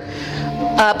forward.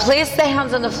 Place the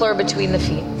hands on the floor between the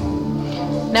feet.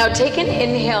 Now take an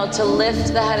inhale to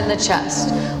lift the head and the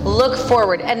chest. Look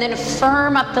forward and then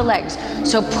firm up the legs.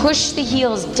 So push the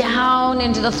heels down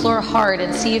into the floor hard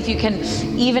and see if you can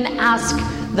even ask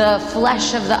the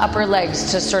flesh of the upper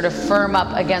legs to sort of firm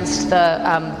up against the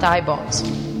thigh bones.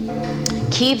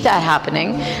 Keep that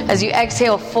happening. As you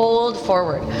exhale, fold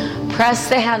forward. Press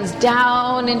the hands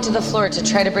down into the floor to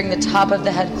try to bring the top of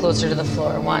the head closer to the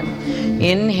floor. 1.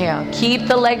 Inhale. Keep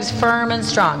the legs firm and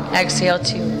strong. Exhale,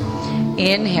 2.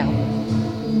 Inhale.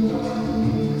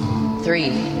 3.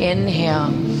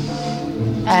 Inhale.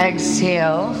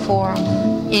 Exhale. 4.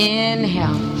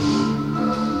 Inhale.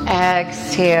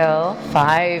 Exhale.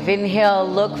 5. Inhale.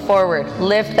 Look forward.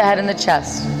 Lift the head and the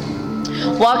chest.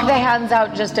 Walk the hands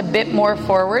out just a bit more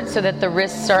forward so that the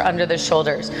wrists are under the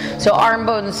shoulders. So arm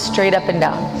bones straight up and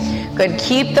down. Good.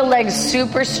 Keep the legs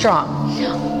super strong.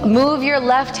 Move your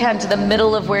left hand to the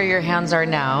middle of where your hands are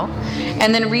now.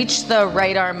 And then reach the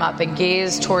right arm up and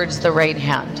gaze towards the right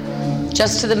hand.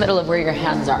 Just to the middle of where your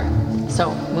hands are.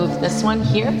 So move this one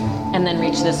here and then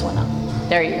reach this one up.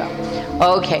 There you go.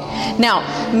 Okay, now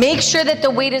make sure that the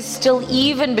weight is still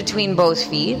even between both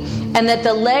feet and that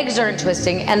the legs aren't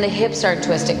twisting and the hips aren't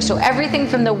twisting. So everything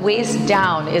from the waist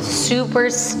down is super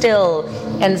still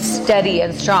and steady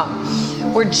and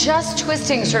strong. We're just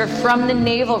twisting sort of from the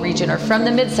navel region or from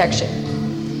the midsection.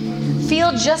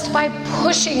 Feel just by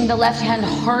pushing the left hand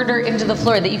harder into the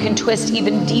floor that you can twist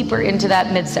even deeper into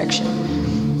that midsection.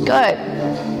 Good.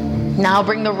 Now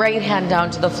bring the right hand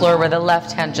down to the floor where the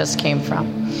left hand just came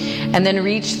from. And then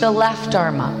reach the left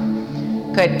arm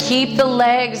up. Good. Keep the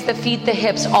legs, the feet, the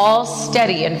hips all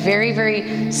steady and very,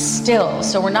 very still.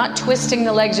 So we're not twisting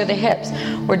the legs or the hips.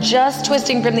 We're just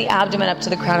twisting from the abdomen up to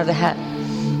the crown of the head.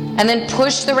 And then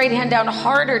push the right hand down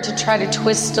harder to try to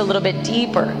twist a little bit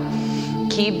deeper.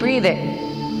 Keep breathing.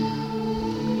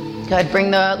 Good.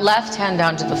 Bring the left hand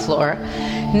down to the floor.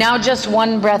 Now just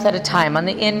one breath at a time. On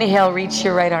the inhale, reach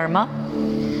your right arm up.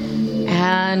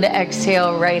 And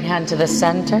exhale, right hand to the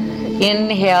center.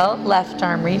 Inhale, left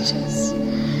arm reaches.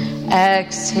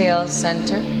 Exhale,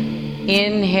 center.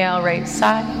 Inhale, right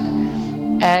side.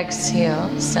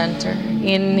 Exhale, center.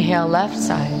 Inhale, left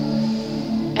side.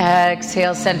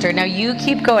 Exhale, center. Now you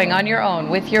keep going on your own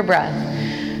with your breath.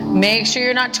 Make sure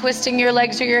you're not twisting your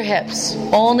legs or your hips.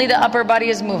 Only the upper body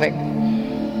is moving.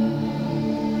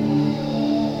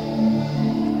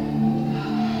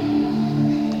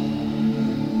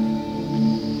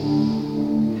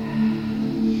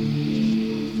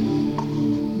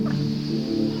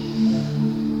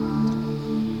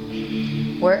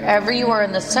 Wherever you are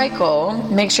in the cycle,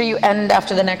 make sure you end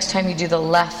after the next time you do the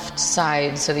left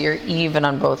side so that you're even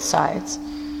on both sides.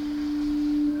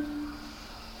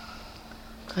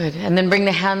 Good. And then bring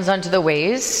the hands onto the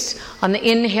waist. On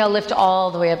the inhale, lift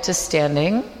all the way up to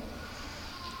standing.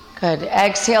 Good.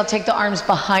 Exhale, take the arms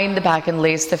behind the back and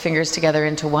lace the fingers together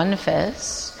into one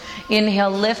fist.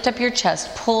 Inhale, lift up your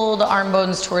chest. Pull the arm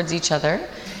bones towards each other.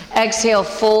 Exhale,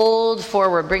 fold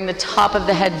forward. Bring the top of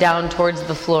the head down towards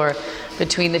the floor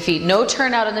between the feet. No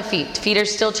turn out on the feet. Feet are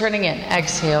still turning in.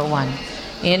 Exhale, 1.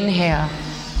 Inhale.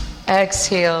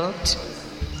 Exhale.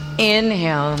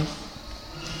 Inhale.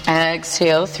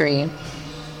 Exhale, 3.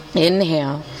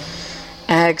 Inhale.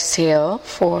 Exhale,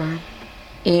 4.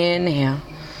 Inhale.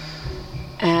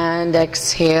 And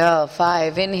exhale,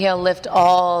 5. Inhale, lift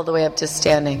all the way up to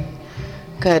standing.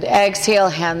 Good. Exhale,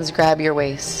 hands grab your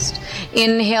waist.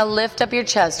 Inhale, lift up your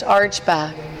chest, arch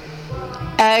back.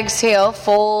 Exhale,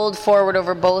 fold forward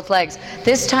over both legs.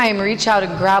 This time, reach out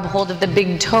and grab hold of the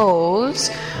big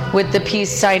toes with the peace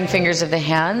sign fingers of the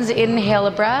hands. Inhale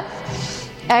a breath.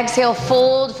 Exhale,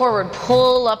 fold forward,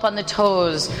 pull up on the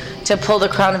toes to pull the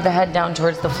crown of the head down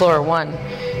towards the floor. 1.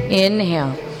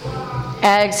 Inhale.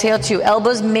 Exhale, 2.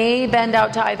 Elbows may bend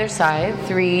out to either side.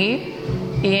 3.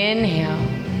 Inhale.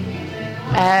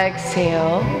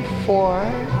 Exhale. 4.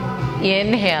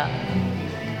 Inhale.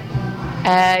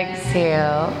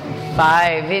 Exhale.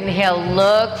 5. Inhale,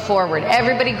 look forward.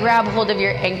 Everybody grab hold of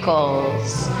your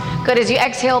ankles. Good. As you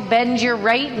exhale, bend your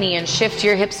right knee and shift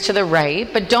your hips to the right,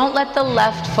 but don't let the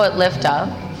left foot lift up.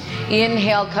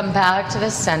 Inhale, come back to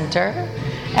the center.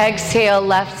 Exhale,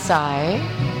 left side.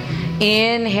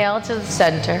 Inhale to the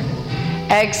center.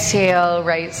 Exhale,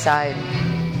 right side.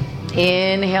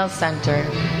 Inhale, center.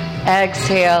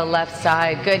 Exhale, left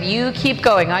side. Good. You keep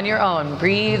going on your own.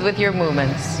 Breathe with your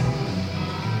movements.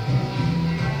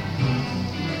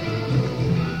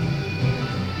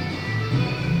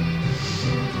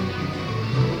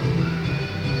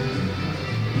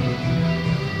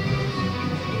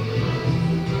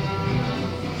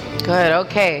 Good,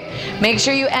 okay. Make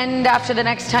sure you end after the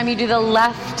next time you do the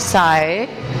left side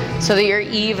so that you're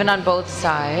even on both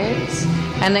sides.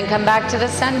 And then come back to the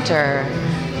center.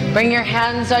 Bring your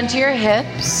hands onto your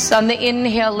hips. On the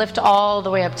inhale, lift all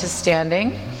the way up to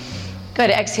standing. Good.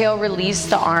 Exhale, release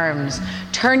the arms.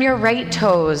 Turn your right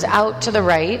toes out to the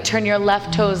right. Turn your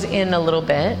left toes in a little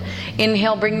bit.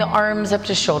 Inhale, bring the arms up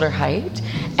to shoulder height.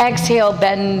 Exhale,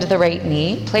 bend the right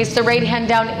knee. Place the right hand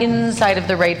down inside of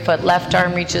the right foot. Left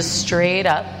arm reaches straight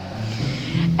up.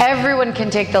 Everyone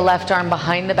can take the left arm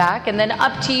behind the back, and then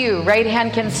up to you. Right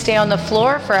hand can stay on the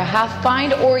floor for a half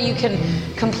bind, or you can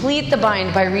complete the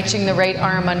bind by reaching the right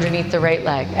arm underneath the right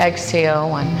leg. Exhale,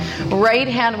 1. Right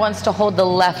hand wants to hold the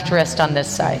left wrist on this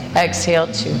side. Exhale,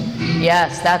 2.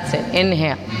 Yes, that's it.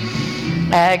 Inhale.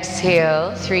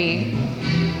 Exhale, 3.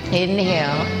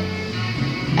 Inhale.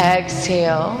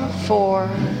 Exhale, 4.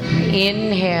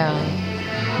 Inhale.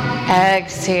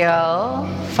 Exhale,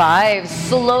 5.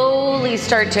 Slowly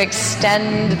start to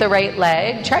extend the right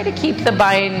leg. Try to keep the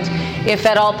bind if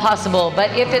at all possible.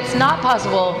 But if it's not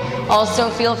possible, also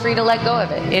feel free to let go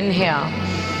of it. Inhale.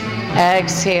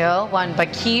 Exhale, 1.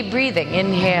 But keep breathing.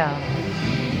 Inhale.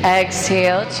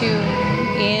 Exhale, 2.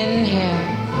 Inhale.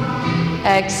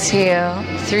 Exhale,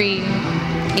 3.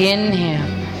 Inhale.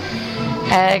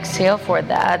 Exhale, 4.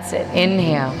 That's it.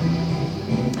 Inhale.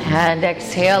 And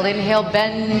exhale, inhale,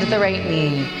 bend the right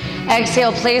knee.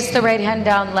 Exhale, place the right hand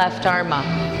down, left arm up.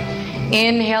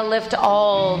 Inhale, lift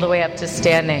all the way up to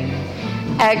standing.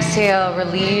 Exhale,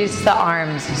 release the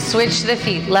arms. Switch the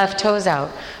feet, left toes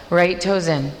out, right toes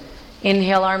in.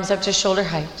 Inhale, arms up to shoulder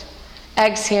height.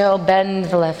 Exhale, bend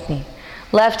the left knee.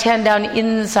 Left hand down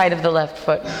inside of the left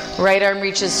foot. Right arm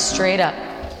reaches straight up.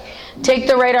 Take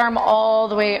the right arm all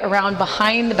the way around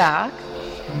behind the back.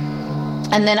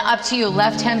 And then up to you.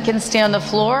 Left hand can stay on the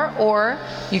floor, or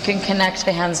you can connect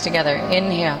the hands together.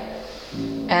 Inhale.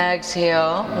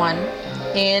 Exhale, 1.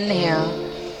 Inhale.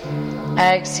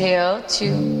 Exhale, 2.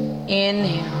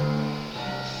 Inhale.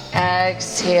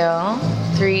 Exhale,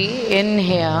 3.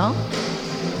 Inhale.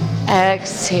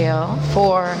 Exhale,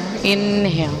 4.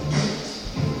 Inhale.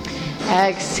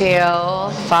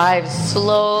 Exhale, 5.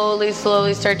 Slowly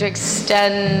start to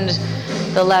extend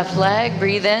the left leg.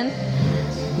 Breathe in.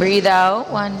 Breathe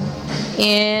out. 1.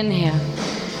 Inhale.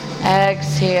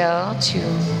 Exhale. 2.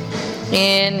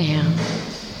 Inhale.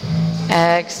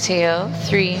 Exhale.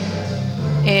 3.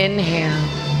 Inhale.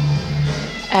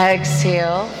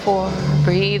 Exhale. 4.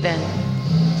 Breathe in.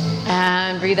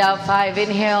 And breathe out. 5.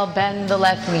 Inhale. Bend the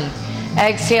left knee.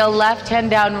 Exhale. Left hand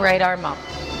down. Right arm up.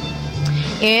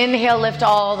 Inhale. Lift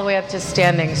all the way up to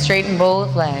standing. Straighten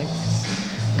both legs.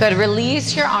 Good.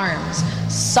 Release your arms.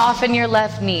 Soften your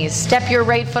left knees. Step your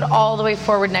right foot all the way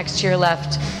forward next to your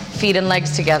left. Feet and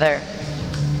legs together.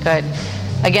 Good.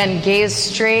 Again, gaze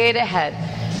straight ahead.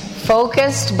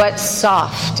 Focused but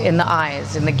soft in the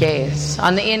eyes, in the gaze.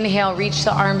 On the inhale, reach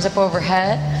the arms up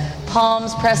overhead.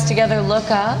 Palms pressed together, look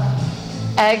up.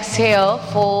 Exhale,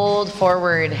 fold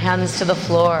forward, hands to the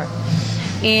floor.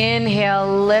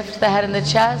 Inhale, lift the head and the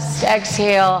chest.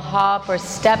 Exhale, hop or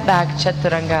step back,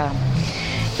 chaturanga.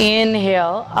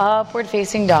 Inhale, upward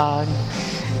facing dog.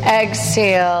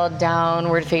 Exhale,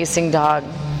 downward facing dog.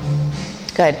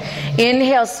 Good.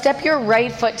 Inhale, step your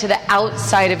right foot to the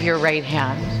outside of your right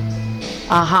hand.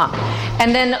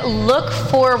 And then look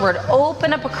forward,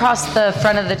 open up across the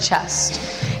front of the chest.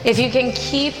 If you can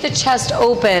keep the chest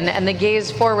open and the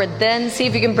gaze forward, then see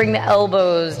if you can bring the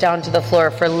elbows down to the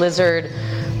floor for lizard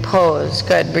pose.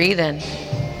 Good. Breathe in.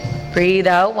 Breathe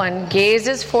out. 1. Gaze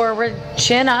is forward,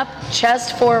 chin up,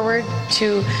 chest forward.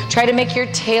 2. Try to make your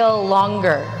tail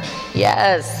longer.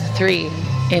 Yes. 3.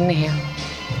 Inhale.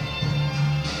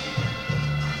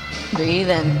 Breathe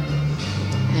in.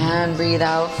 And breathe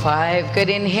out. 5. Good.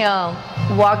 Inhale.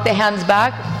 Walk the hands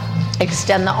back.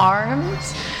 Extend the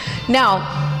arms. Now,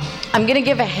 I'm going to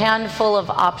give a handful of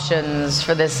options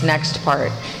for this next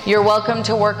part. You're welcome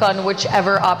to work on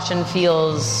whichever option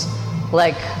feels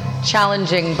like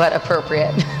challenging but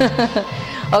appropriate.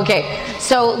 Okay,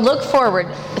 so look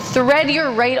forward. Thread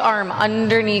your right arm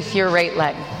underneath your right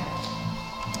leg.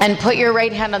 And put your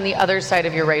right hand on the other side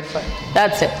of your right foot.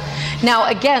 That's it. Now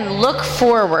again, look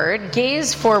forward,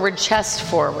 gaze forward, chest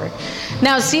forward.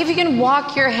 Now see if you can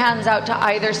walk your hands out to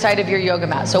either side of your yoga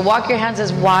mat. So walk your hands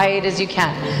as wide as you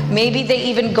can. Maybe they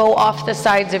even go off the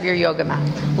sides of your yoga mat.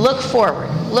 Look forward,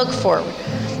 look forward.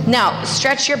 Now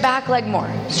stretch your back leg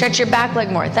more. Stretch your back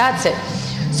leg more. That's it.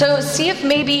 So see if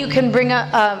maybe you can bring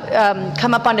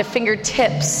come up onto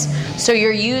fingertips. So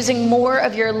you're using more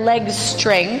of your leg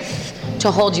strength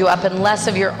to hold you up and less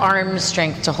of your arm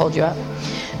strength to hold you up.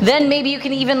 Then maybe you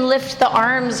can even lift the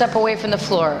arms up away from the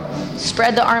floor.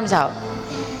 Spread the arms out.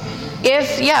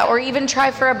 Or even try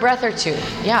for a breath or two.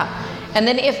 Yeah. And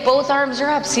then if both arms are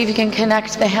up, see if you can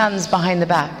connect the hands behind the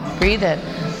back. Breathe in.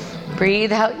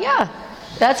 Breathe out. Yeah.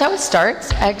 That's how it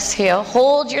starts. Exhale.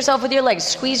 Hold yourself with your legs.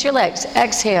 Squeeze your legs.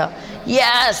 Exhale.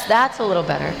 Yes, that's a little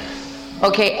better.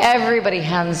 Okay, everybody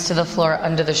hands to the floor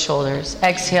under the shoulders.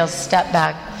 Exhale, step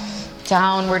back.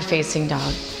 Downward facing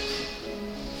dog.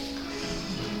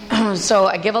 So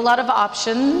I give a lot of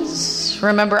options.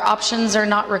 Remember, options are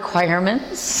not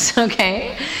requirements,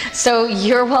 okay? So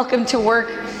you're welcome to work,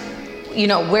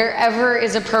 wherever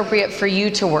is appropriate for you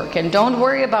to work. And don't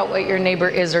worry about what your neighbor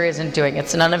is or isn't doing.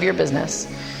 It's none of your business.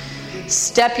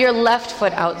 Step your left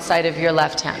foot outside of your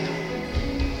left hand.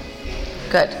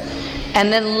 Good.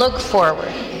 And then look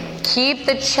forward. Keep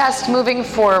the chest moving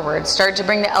forward. Start to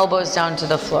bring the elbows down to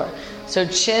the floor. So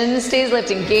chin stays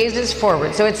lifting, gaze is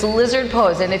forward. So it's lizard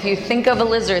pose. And if you think of a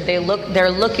lizard, they're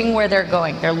looking where they're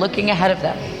going. They're looking ahead of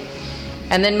them.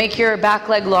 And then make your back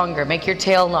leg longer. Make your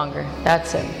tail longer.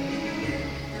 That's it.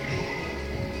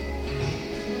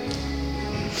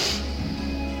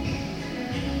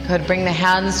 Good. Bring the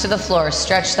hands to the floor.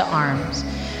 Stretch the arms.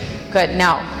 Good.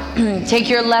 Now, take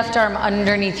your left arm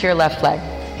underneath your left leg.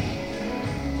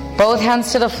 Both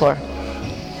hands to the floor.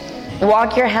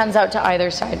 Walk your hands out to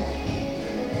either side.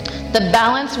 The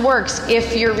balance works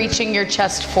if you're reaching your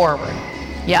chest forward.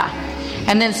 Yeah.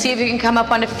 And then see if you can come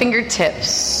up onto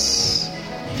fingertips.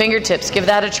 Fingertips. Give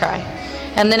that a try.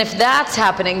 And then if that's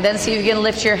happening, then see if you can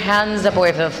lift your hands up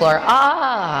away from the floor.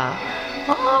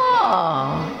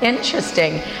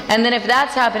 Interesting. And then if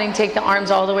that's happening, take the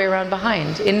arms all the way around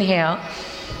behind. Inhale.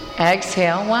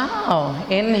 Exhale. Wow.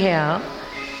 Inhale.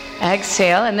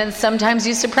 Exhale. And then sometimes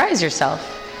you surprise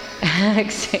yourself.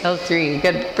 Exhale, 3.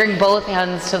 Good. Bring both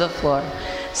hands to the floor.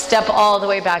 Step all the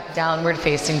way back, downward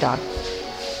facing dog.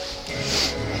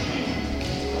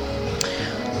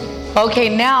 Okay,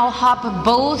 now hop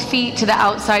both feet to the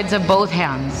outsides of both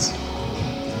hands.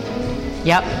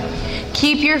 Yep.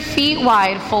 Keep your feet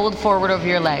wide, fold forward over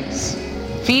your legs.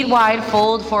 Feet wide,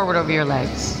 fold forward over your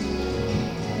legs.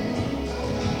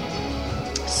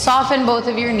 Soften both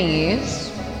of your knees.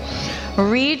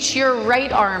 Reach your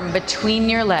right arm between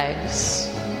your legs,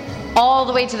 all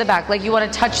the way to the back, like you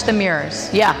want to touch the mirrors.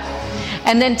 Yeah.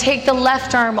 And then take the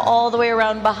left arm all the way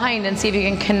around behind and see if you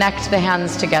can connect the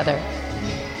hands together.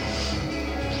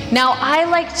 Now, I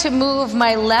like to move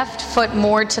my left foot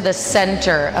more to the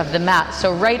center of the mat,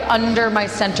 so right under my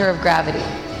center of gravity.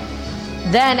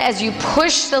 Then, as you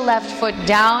push the left foot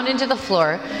down into the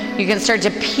floor, you can start to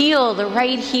peel the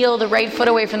right heel, the right foot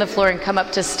away from the floor and come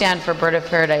up to stand for Bird of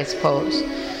Paradise pose.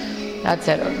 That's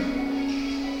it.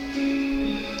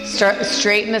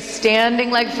 Straighten the standing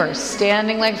leg first.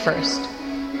 Standing leg first.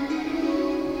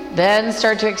 Then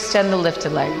start to extend the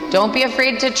lifted leg. Don't be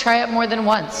afraid to try it more than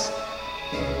once.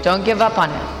 Don't give up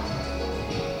on it.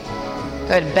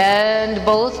 Good. Bend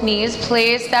both knees.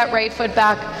 Place that right foot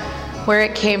back where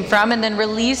it came from, and then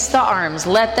release the arms.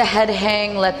 Let the head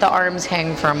hang, let the arms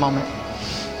hang for a moment.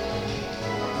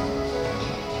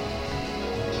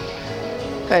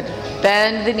 Good.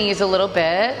 Bend the knees a little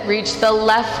bit. Reach the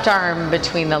left arm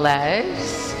between the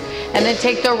legs. And then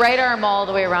take the right arm all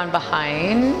the way around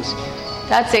behind.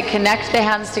 That's it. Connect the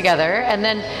hands together. And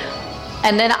then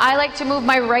I like to move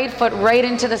my right foot right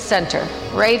into the center.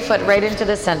 Right foot right into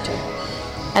the center.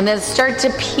 And then start to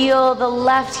peel the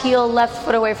left heel, left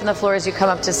foot away from the floor as you come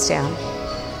up to stand.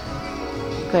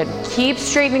 Good. Keep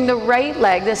straightening the right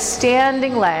leg, the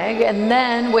standing leg, and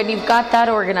then when you've got that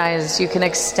organized, you can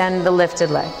extend the lifted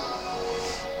leg.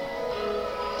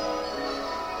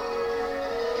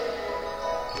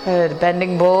 Good.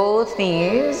 Bending both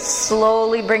knees.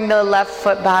 Slowly bring the left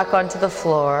foot back onto the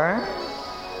floor.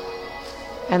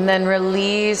 And then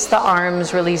release the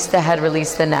arms, release the head,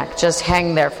 release the neck. Just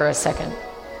hang there for a second.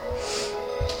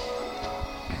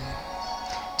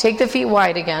 Take the feet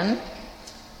wide again.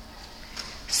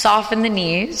 Soften the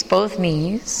knees, both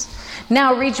knees.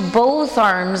 Now reach both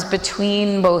arms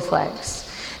between both legs.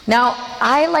 Now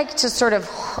I like to sort of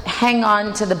hang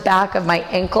on to the back of my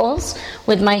ankles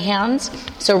with my hands.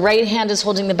 So right hand is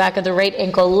holding the back of the right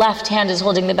ankle, left hand is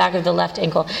holding the back of the left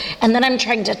ankle. And then I'm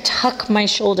trying to tuck my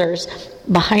shoulders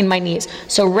behind my knees.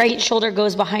 So right shoulder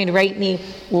goes behind right knee,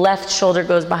 left shoulder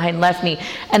goes behind left knee.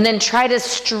 And then try to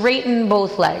straighten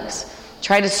both legs.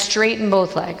 Try to straighten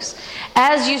both legs.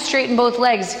 As you straighten both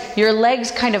legs, your legs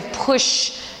kind of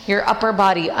push your upper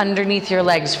body underneath your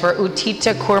legs for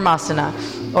Utthita Kurmasana,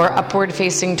 or upward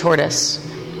facing tortoise.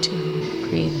 2,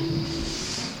 breathe.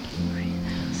 Breathe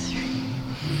out,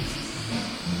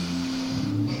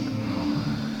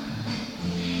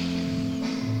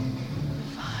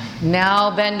 3. Now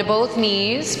bend both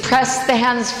knees. Press the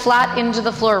hands flat into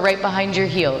the floor right behind your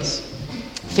heels.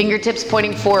 Fingertips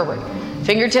pointing forward.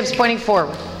 Fingertips pointing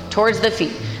forward towards the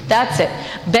feet. That's it.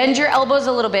 Bend your elbows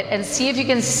a little bit and see if you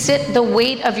can sit the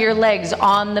weight of your legs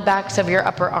on the backs of your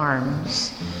upper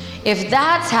arms. If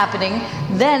that's happening,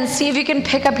 then see if you can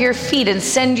pick up your feet and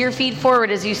send your feet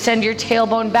forward as you send your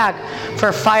tailbone back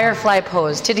for firefly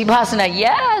pose. Titipasana,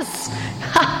 yes!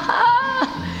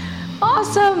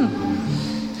 Awesome!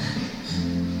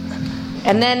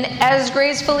 And then as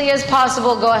gracefully as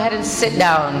possible, go ahead and sit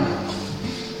down.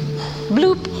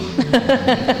 Bloop.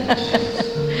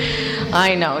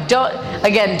 I know.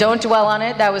 Don't dwell on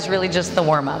it. That was really just the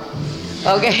warm-up.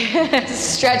 Okay,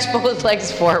 stretch both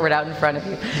legs forward out in front of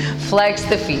you. Flex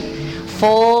the feet.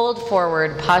 Fold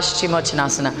forward,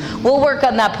 Paschimottanasana. We'll work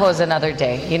on that pose another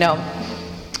day. You know,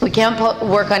 we can't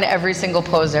work on every single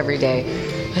pose every day.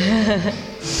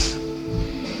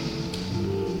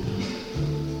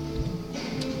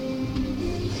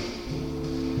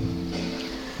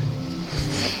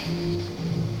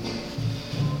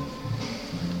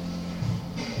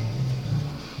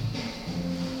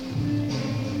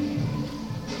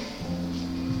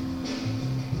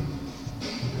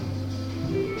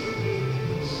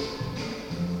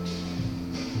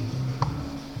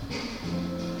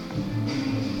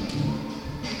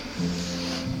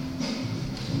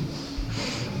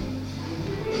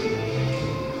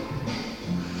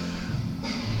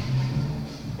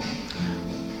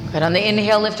 Good. On the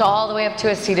inhale, lift all the way up to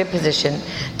a seated position.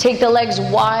 Take the legs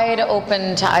wide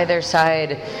open to either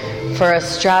side for a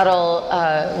straddle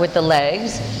with the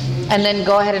legs. And then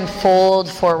go ahead and fold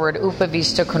forward,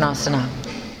 Upavishta Konasana.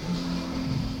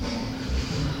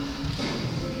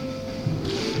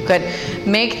 Good.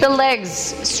 Make the legs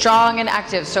strong and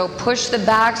active. So push the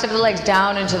backs of the legs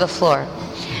down into the floor.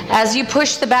 As you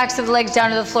push the backs of the legs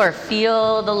down to the floor,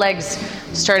 feel the legs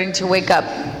starting to wake up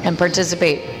and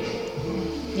participate.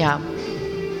 Yeah.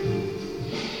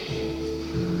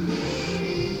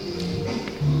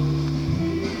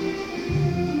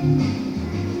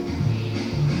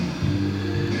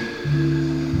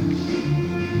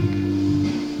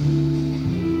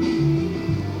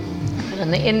 On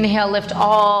the inhale, lift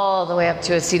all the way up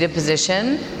to a seated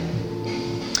position.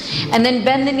 And then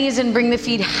bend the knees and bring the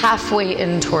feet halfway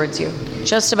in towards you.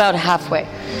 Just about halfway.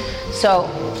 So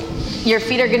your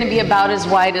feet are going to be about as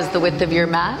wide as the width of your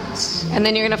mat. And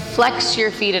then you're going to flex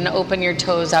your feet and open your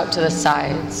toes out to the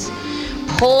sides.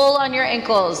 Pull on your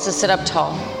ankles to sit up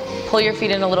tall. Pull your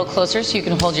feet in a little closer so you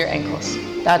can hold your ankles.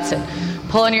 That's it.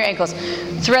 Pull on your ankles.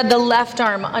 Thread the left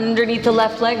arm underneath the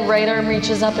left leg. Right arm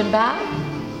reaches up and back.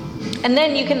 And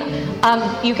then you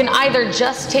can either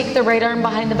just take the right arm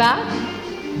behind the back,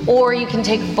 or you can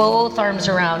take both arms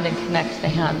around and connect the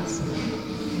hands.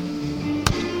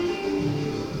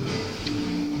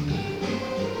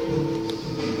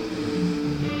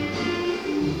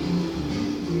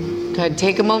 Good.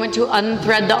 Take a moment to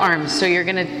unthread the arms. So you're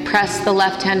going to press the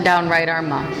left hand down, right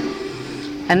arm up.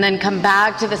 And then come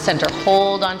back to the center.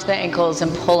 Hold onto the ankles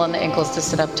and pull on the ankles to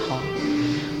sit up tall.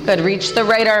 Good. Reach the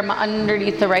right arm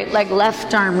underneath the right leg.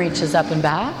 Left arm reaches up and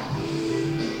back.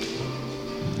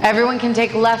 Everyone can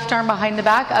take left arm behind the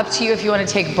back. Up to you if you want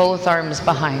to take both arms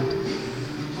behind.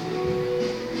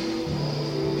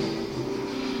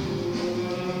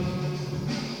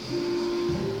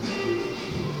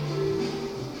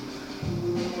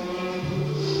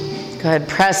 Good.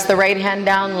 Press the right hand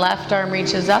down, left arm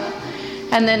reaches up,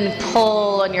 and then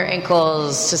pull on your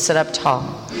ankles to sit up tall.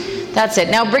 That's it.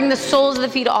 Now bring the soles of the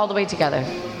feet all the way together.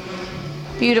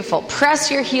 Beautiful. Press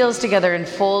your heels together and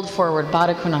fold forward,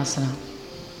 Baddha Konasana.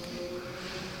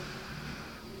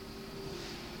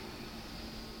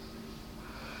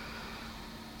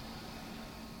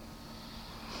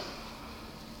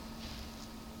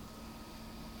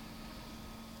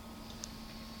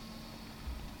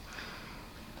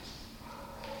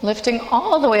 Lifting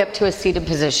all the way up to a seated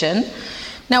position.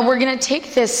 Now we're going to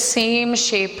take this same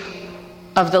shape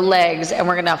of the legs and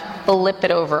we're going to flip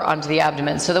it over onto the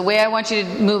abdomen. So the way I want you to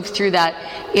move through that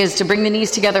is to bring the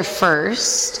knees together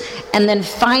first and then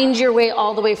find your way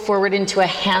all the way forward into a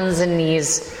hands and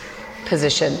knees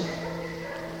position.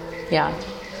 Yeah.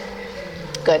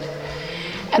 Good.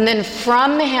 And then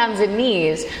from hands and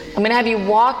knees, I'm going to have you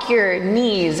walk your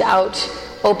knees out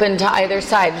open to either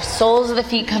side. Soles of the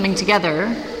feet coming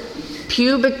together.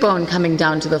 Pubic bone coming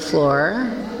down to the floor.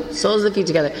 Soles of the feet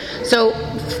together. So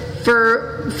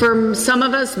for some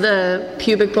of us, the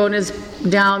pubic bone is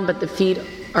down, but the feet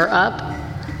are up.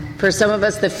 For some of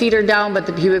us, the feet are down, but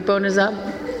the pubic bone is up.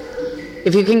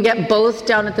 If you can get both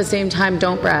down at the same time,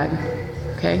 don't brag.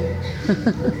 Okay?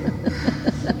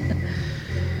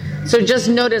 So just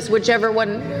notice whichever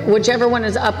one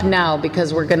is up now,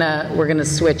 because we're gonna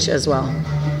switch as well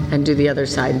and do the other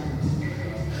side.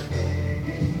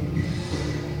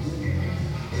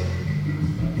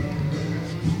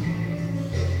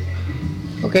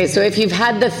 Okay, so if you've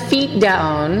had the feet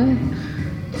down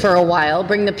for a while,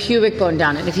 bring the pubic bone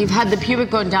down. And if you've had the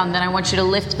pubic bone down, then I want you to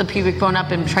lift the pubic bone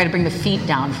up and try to bring the feet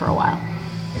down for a while.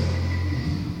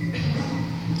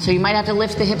 So you might have to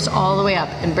lift the hips all the way up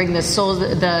and bring the soles,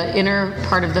 the inner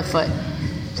part of the foot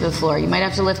to the floor. You might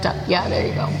have to lift up. Yeah, there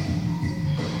you go.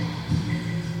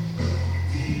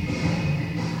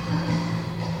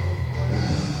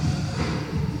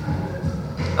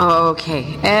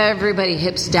 Okay, everybody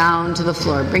hips down to the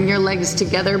floor. Bring your legs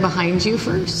together behind you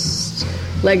first.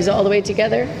 Legs all the way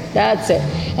together. That's it.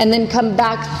 And then come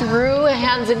back through a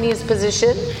hands and knees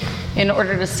position in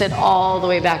order to sit all the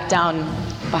way back down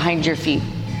behind your feet.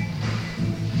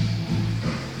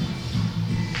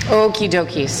 Okie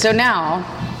dokie. So now,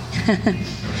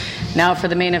 now for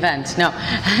the main event. No.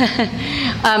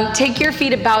 Take your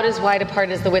feet about as wide apart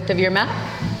as the width of your mat.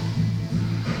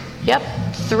 Yep.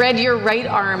 Thread your right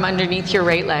arm underneath your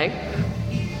right leg.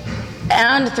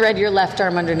 And thread your left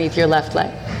arm underneath your left leg.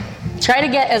 Try to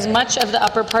get as much of the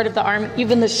upper part of the arm,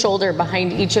 even the shoulder,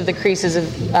 behind each of the creases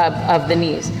of the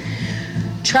knees.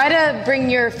 Try to bring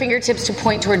your fingertips to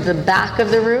point toward the back of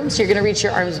the room. So you're going to reach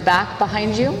your arms back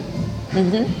behind you.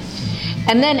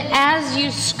 And then as you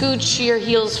scooch your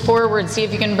heels forward, see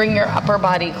if you can bring your upper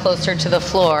body closer to the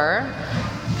floor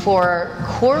for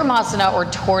Kurmasana or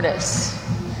tortoise.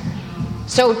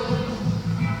 So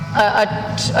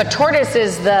a tortoise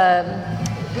is the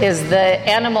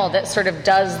animal that sort of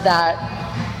does that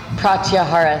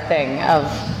Pratyahara thing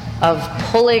of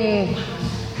pulling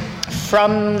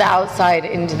from the outside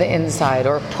into the inside,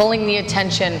 or pulling the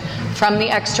attention from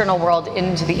the external world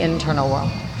into the internal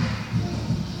world.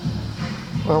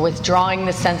 Or withdrawing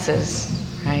the senses,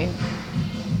 right?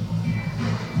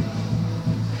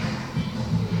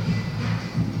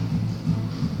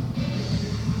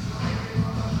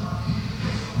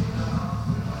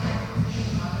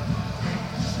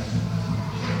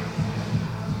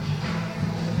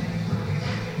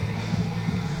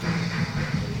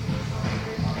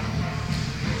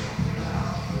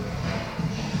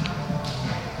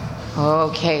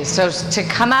 Okay, so to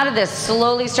come out of this,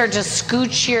 slowly start to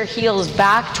scooch your heels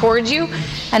back towards you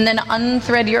and then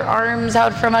unthread your arms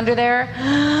out from under there.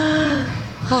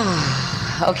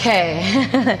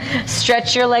 Okay,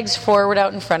 stretch your legs forward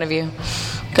out in front of you.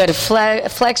 Good,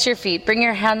 flex your feet. Bring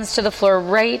your hands to the floor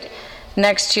right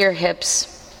next to your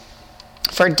hips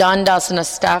for Dandasana,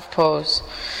 staff pose.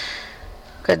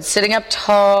 Good, sitting up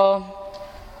tall.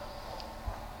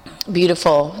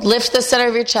 Beautiful. Lift the center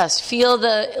of your chest. Feel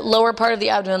the lower part of the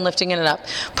abdomen lifting in and up.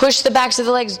 Push the backs of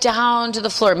the legs down to the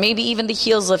floor. Maybe even the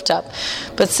heels lift up.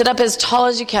 But sit up as tall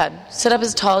as you can. Sit up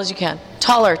as tall as you can.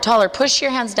 Taller, taller. Push your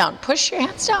hands down. Push your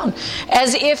hands down.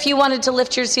 As if you wanted to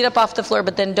lift your seat up off the floor,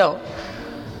 but then don't.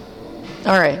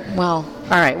 All right. Well,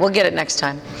 all right. We'll get it next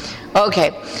time.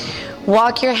 Okay.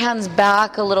 Walk your hands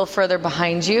back a little further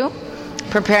behind you.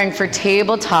 Preparing for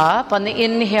tabletop. On the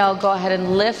inhale, go ahead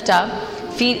and lift up.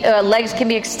 Feet, legs can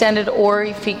be extended,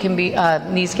 or feet can be,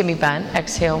 knees can be bent.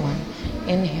 Exhale, 1.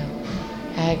 Inhale.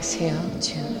 Exhale,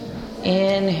 2.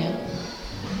 Inhale.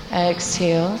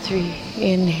 Exhale, 3.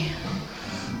 Inhale.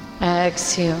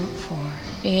 Exhale, 4.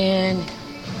 Inhale.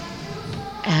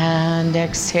 And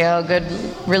exhale. Good.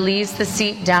 Release the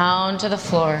seat down to the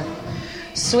floor.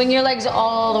 Swing your legs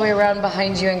all the way around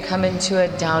behind you and come into a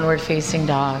downward facing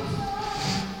dog.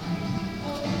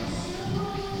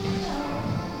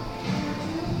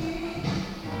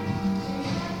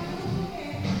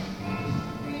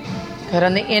 Good.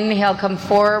 On the inhale, come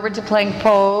forward to plank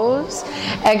pose.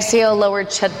 Exhale, lower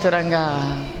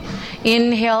chaturanga.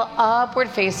 Inhale, upward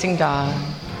facing dog.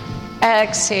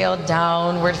 Exhale,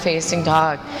 downward facing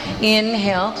dog.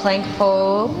 Inhale, plank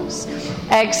pose.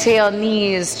 Exhale,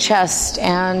 knees, chest,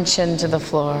 and chin to the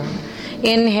floor.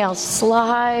 Inhale,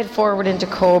 slide forward into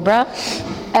cobra.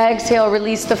 Exhale,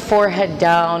 release the forehead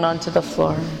down onto the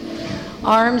floor.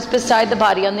 Arms beside the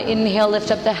body. On the inhale,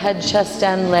 lift up the head, chest,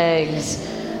 and legs.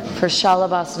 For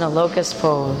Shalabhasana, locust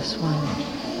pose. 1,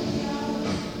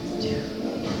 2.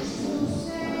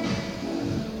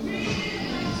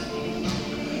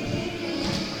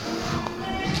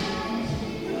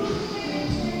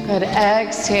 Good.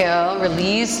 Exhale,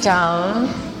 release down.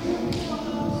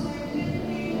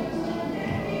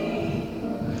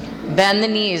 Bend the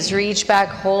knees, reach back,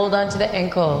 hold onto the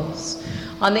ankles.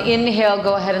 On the inhale,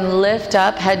 go ahead and lift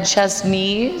up, head, chest,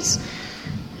 knees.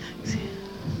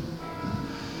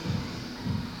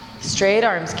 Straight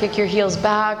arms, kick your heels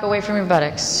back away from your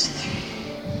buttocks.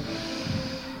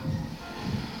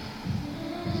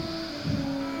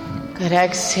 3. Good.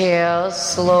 Exhale,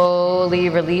 slowly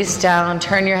release down,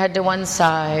 turn your head to one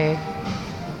side.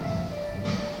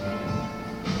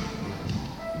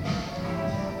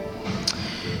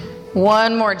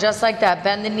 One more, just like that.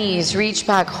 Bend the knees, reach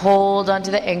back, hold onto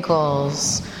the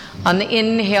ankles. On the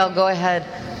inhale, go ahead,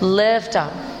 lift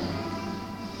up.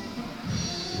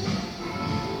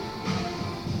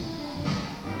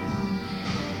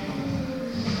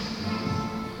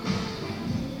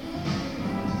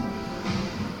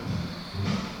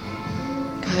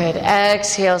 Good.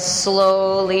 Exhale,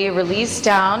 slowly release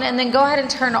down, and then go ahead and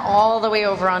turn all the way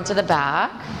over onto the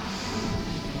back.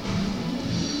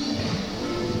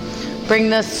 Bring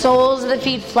the soles of the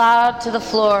feet flat to the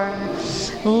floor.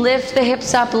 Lift the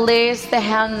hips up, lace the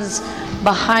hands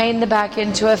behind the back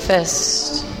into a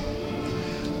fist.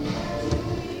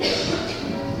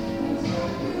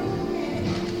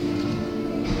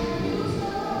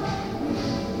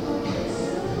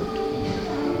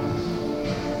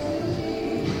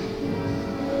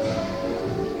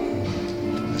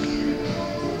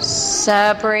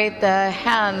 Separate the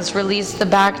hands, release the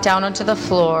back down onto the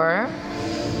floor.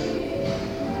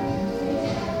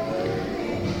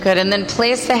 Good, and then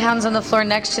place the hands on the floor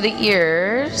next to the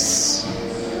ears.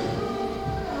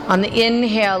 On the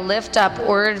inhale, lift up,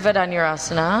 Urdhva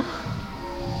Dhanurasana.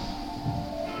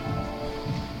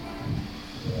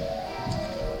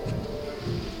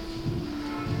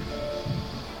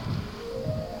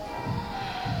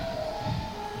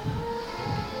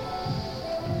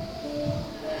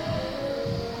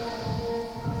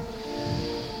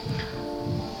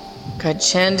 Good,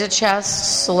 chin to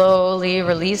chest, slowly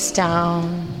release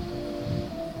down.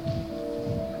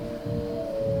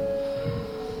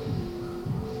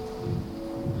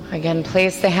 Again,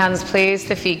 place the hands, place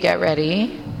the feet, get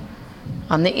ready.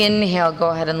 On the inhale, go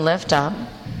ahead and lift up.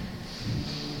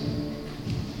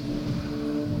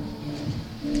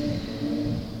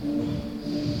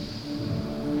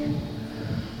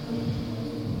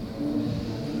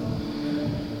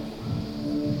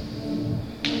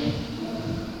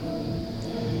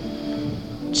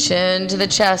 Chin to the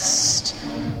chest,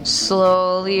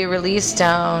 slowly release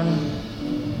down.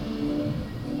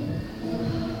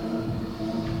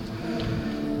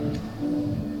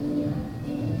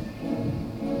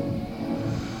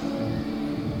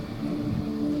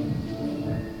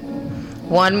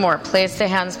 One more, place the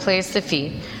hands, place the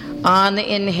feet. On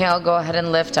the inhale, go ahead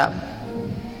and lift up.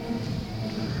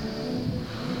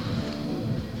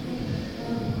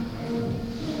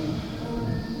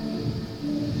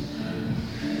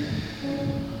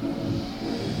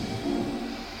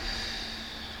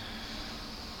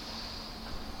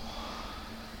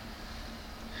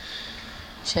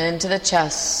 Chin to the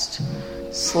chest.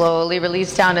 Slowly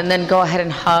release down, and then go ahead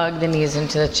and hug the knees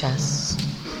into the chest.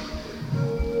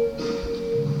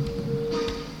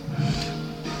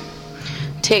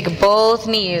 Take both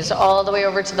knees all the way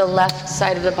over to the left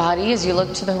side of the body as you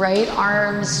look to the right,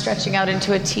 arms stretching out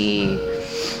into a T.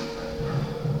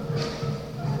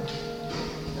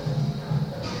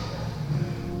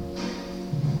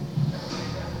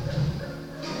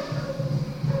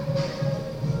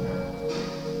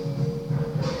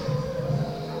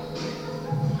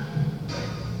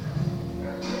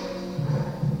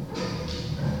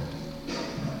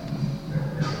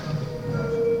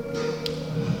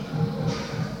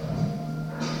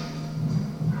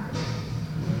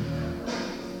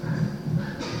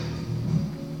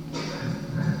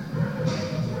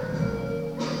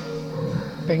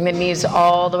 Bring the knees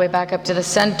all the way back up to the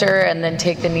center, and then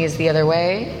take the knees the other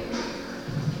way.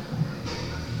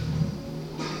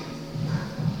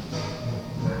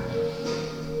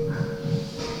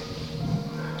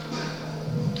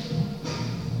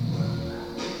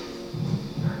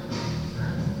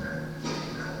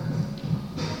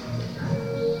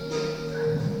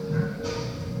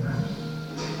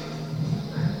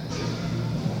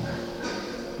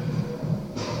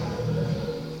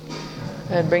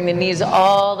 Good. Bring the knees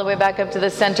all the way back up to the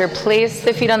center. Place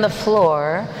the feet on the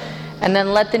floor, and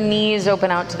then let the knees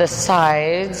open out to the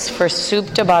sides for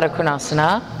Supta Baddha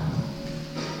Konasana.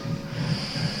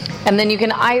 And then you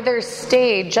can either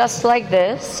stay just like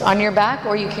this on your back,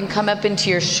 or you can come up into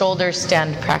your shoulder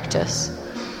stand practice.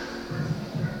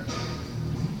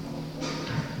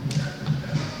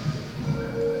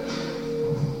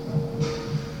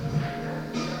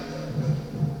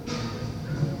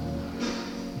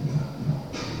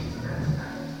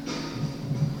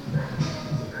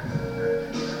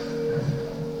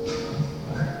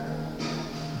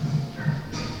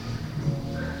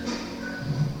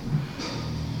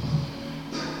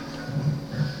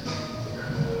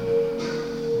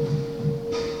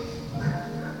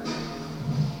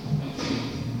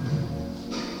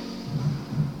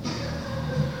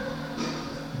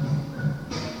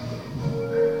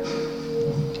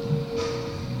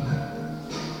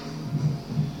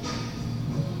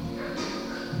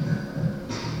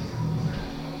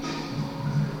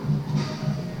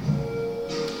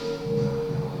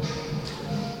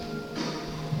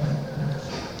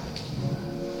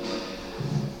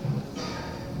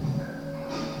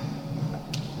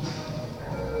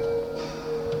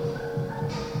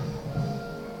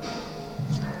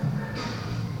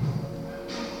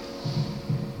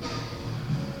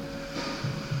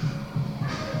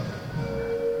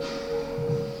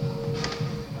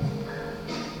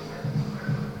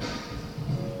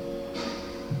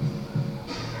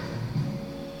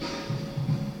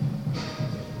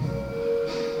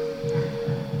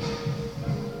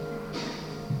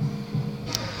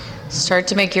 Start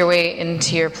to make your way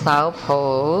into your plow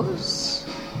pose.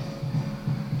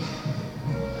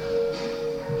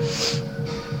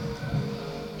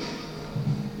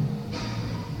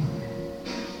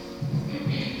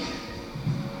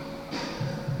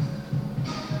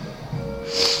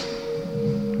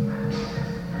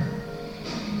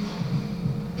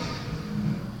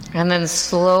 And then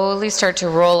slowly start to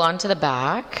roll onto the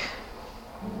back.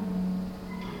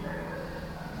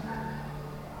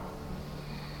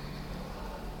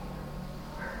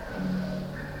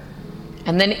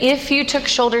 And then if you took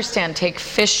shoulder stand, take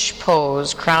fish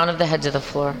pose, crown of the head to the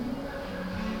floor.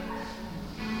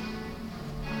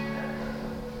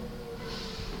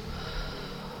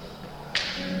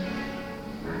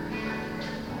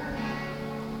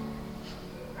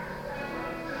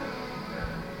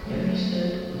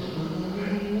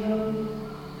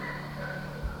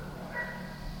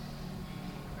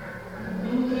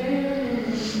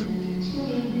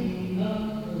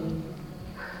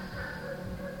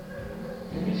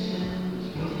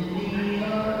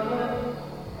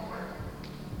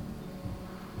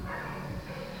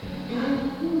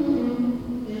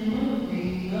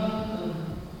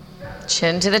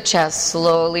 Chin to the chest,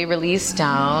 slowly release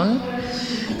down.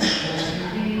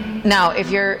 Now,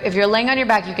 if you're laying on your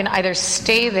back, you can either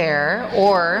stay there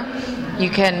or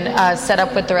you can set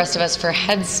up with the rest of us for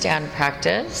headstand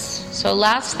practice. So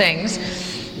last things,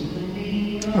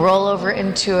 roll over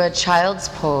into a child's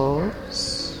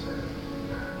pose.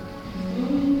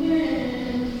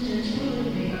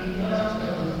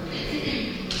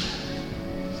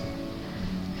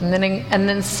 And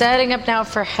then setting up now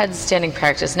for headstanding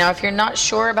practice. Now, if you're not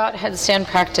sure about headstand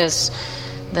practice,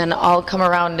 then I'll come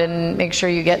around and make sure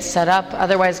you get set up.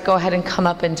 Otherwise, go ahead and come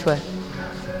up into it.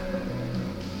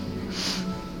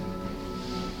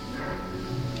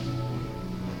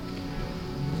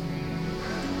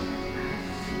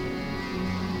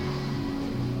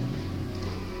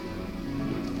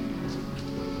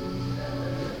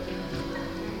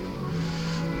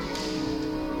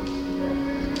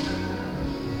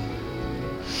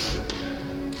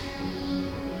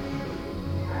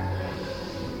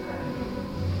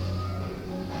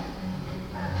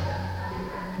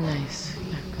 Nice.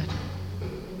 Yeah,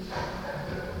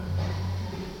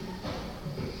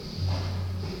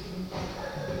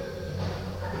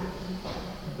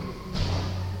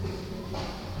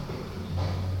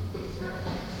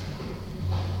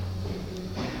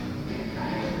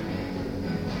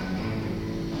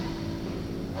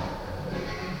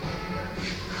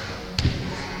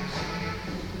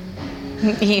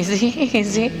 good. Easy,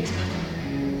 easy.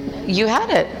 You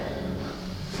had it.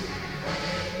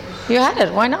 You had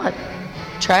it. Why not?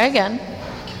 Try again.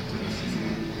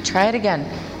 Try it again.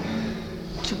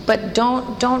 But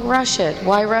don't rush it.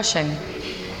 Why rushing?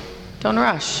 Don't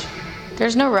rush.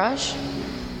 There's no rush.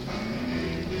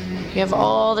 You have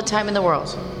all the time in the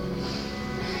world.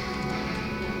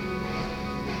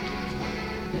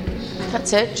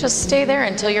 That's it. Just stay there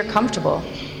until you're comfortable.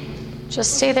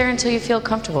 Just stay there until you feel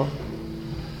comfortable.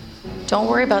 Don't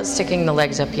worry about sticking the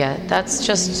legs up yet. That's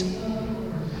just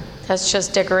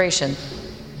decoration.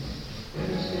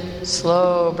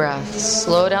 Slow breath.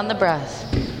 Slow down the breath.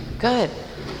 Good.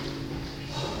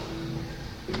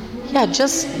 Yeah,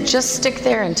 just stick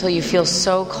there until you feel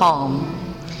so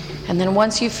calm. And then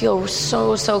once you feel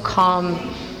so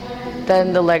calm,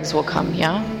 then the legs will come,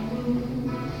 yeah?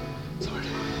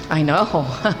 I know.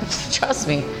 Trust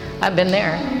me. I've been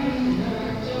there.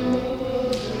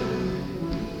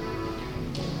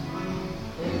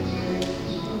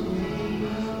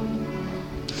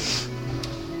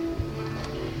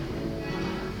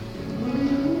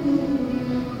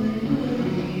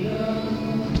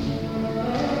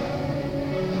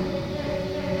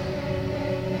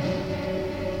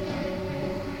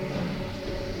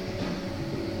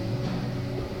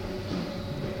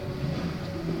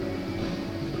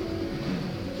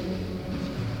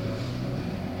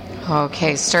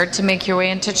 Okay, start to make your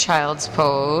way into child's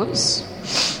pose.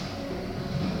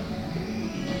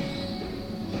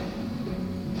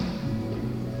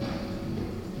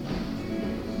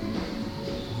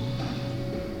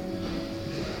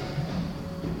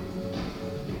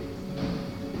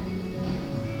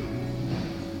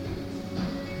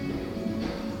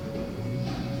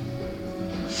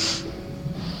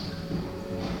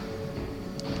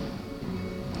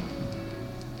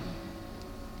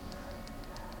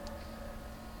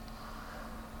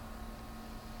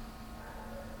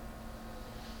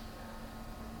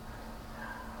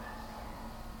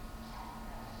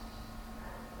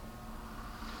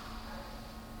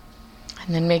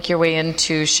 And then make your way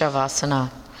into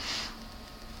Shavasana.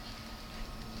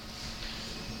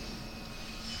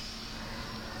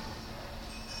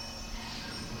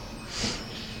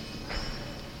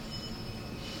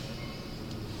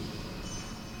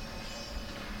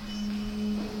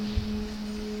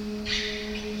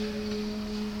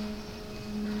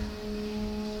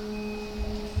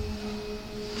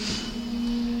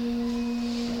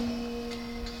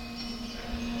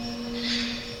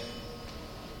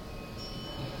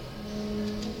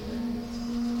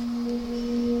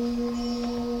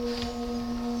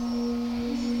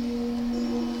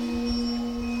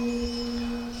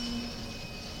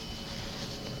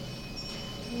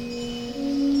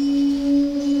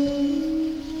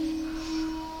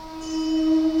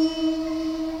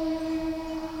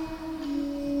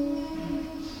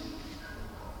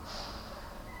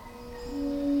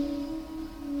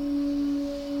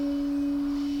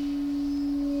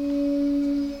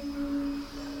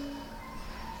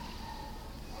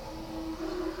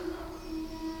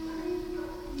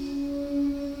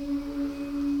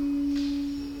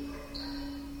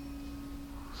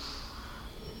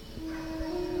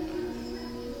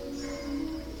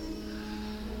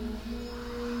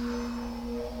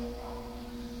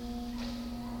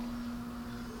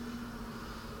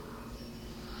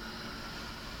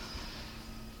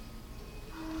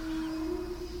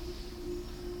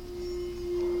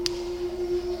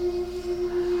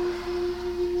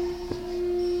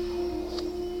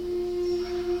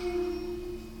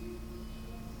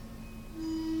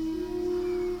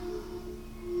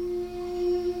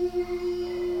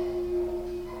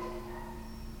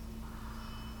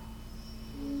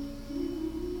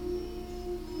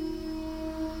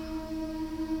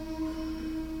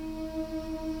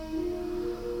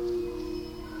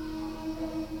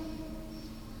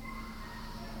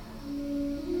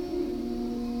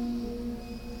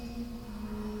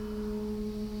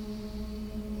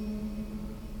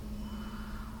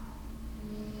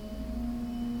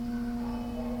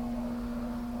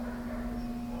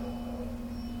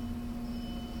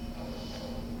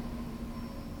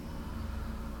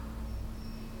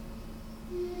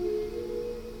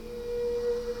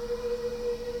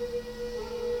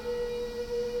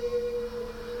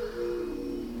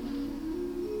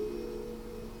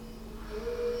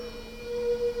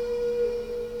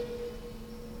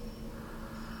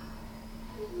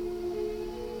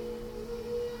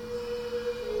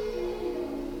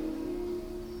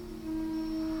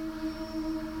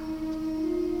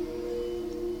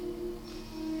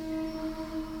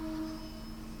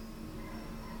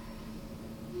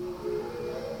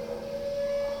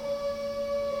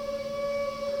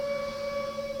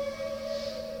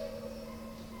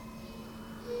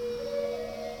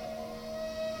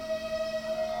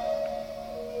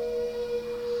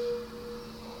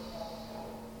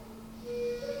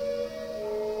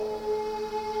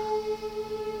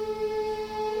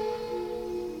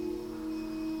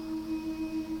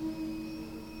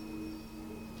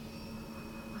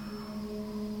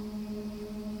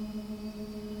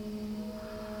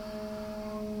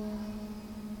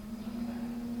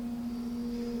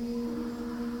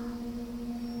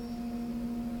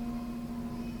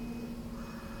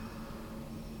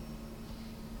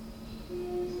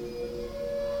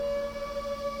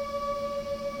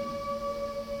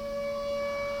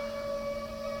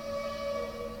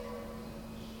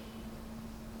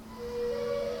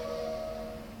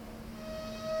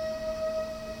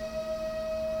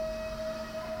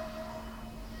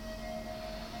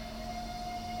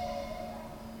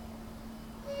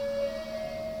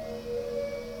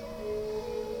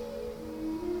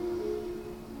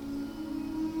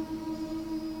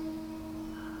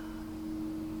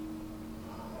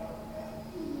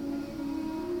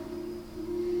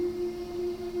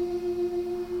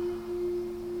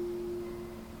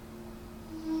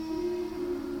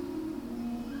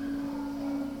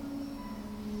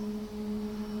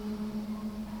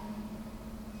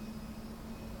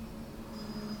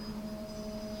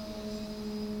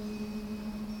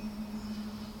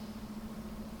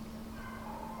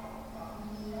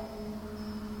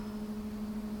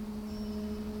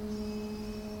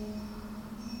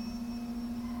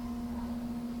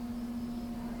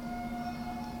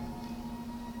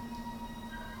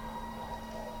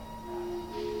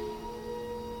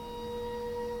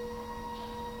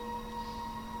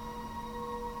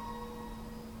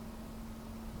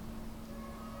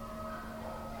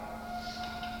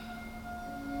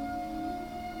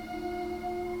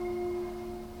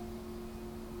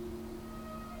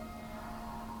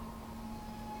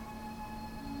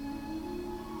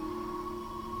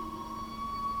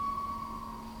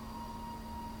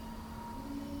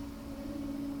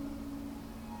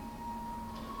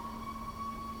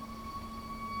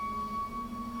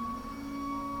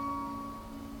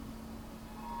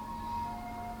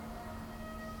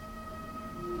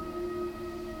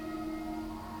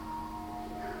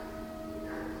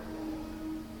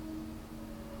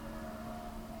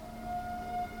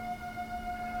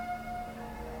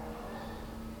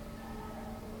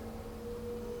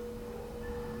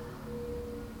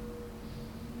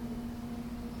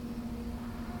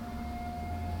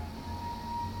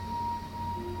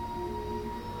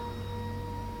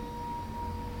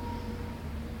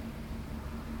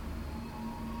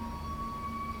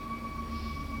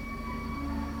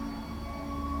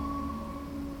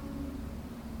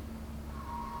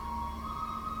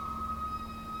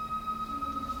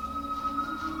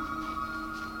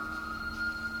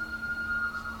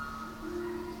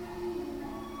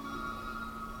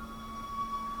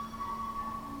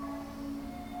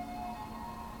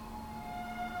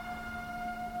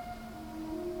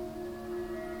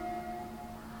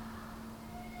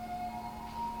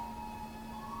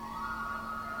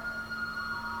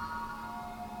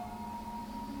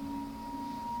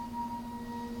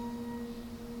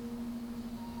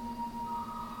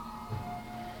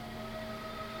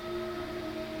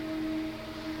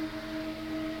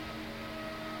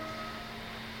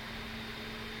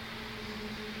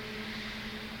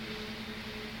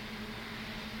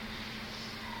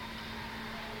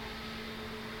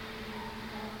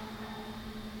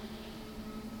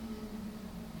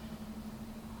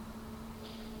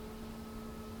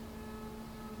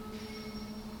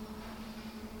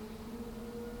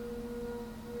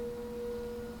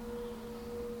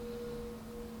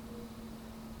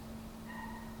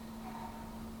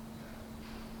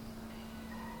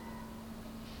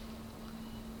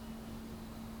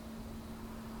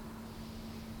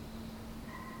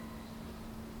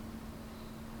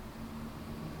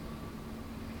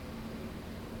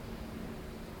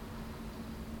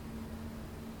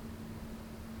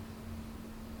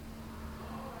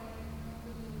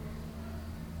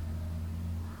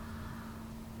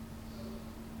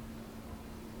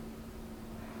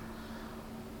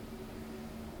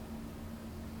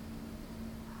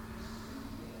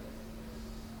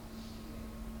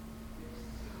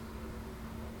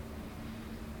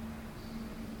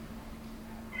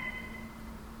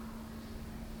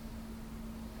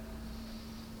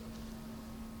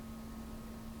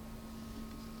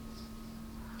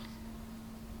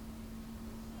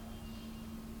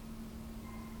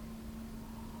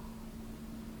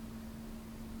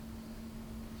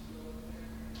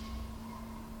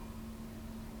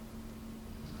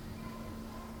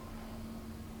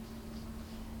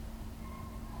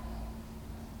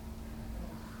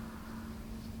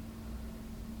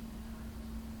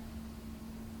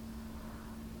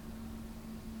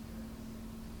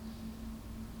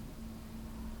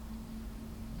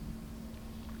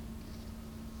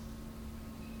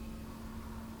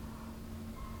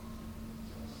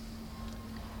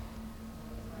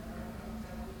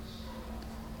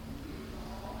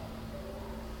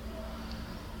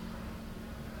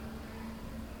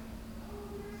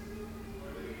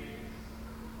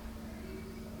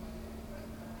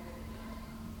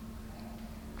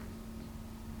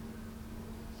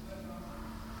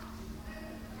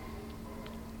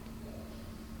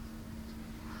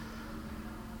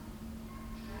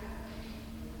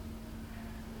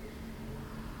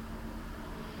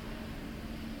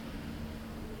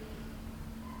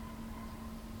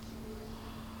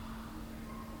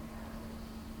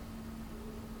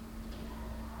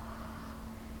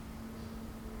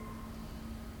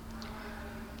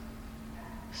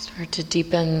 Start to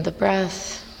deepen the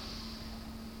breath.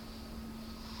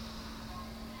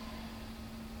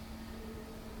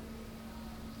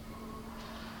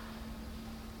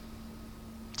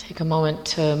 Take a moment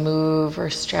to move or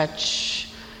stretch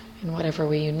in whatever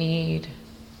way you need.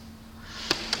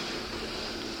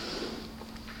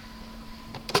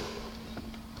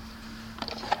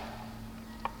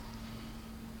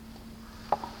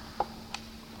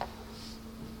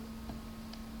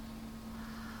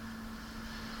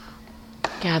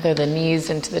 Gather the knees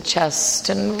into the chest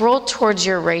and roll towards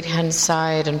your right hand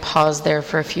side and pause there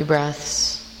for a few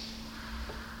breaths.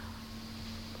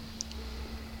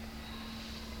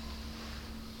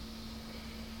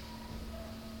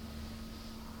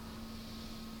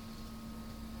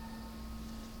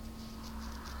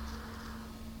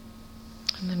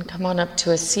 And then come on up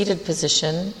to a seated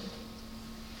position.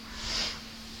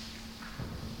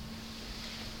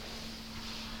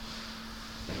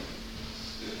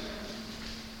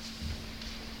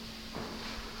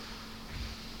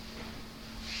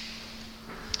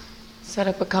 Set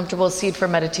up a comfortable seat for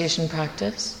meditation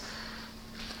practice.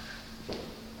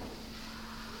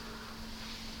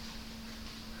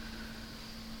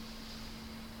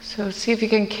 So see if you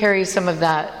can carry some of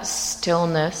that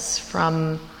stillness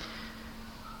from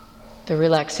the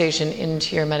relaxation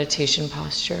into your meditation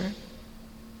posture.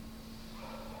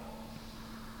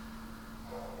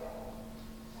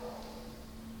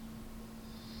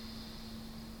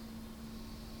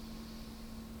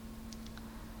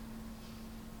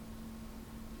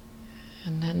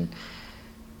 And then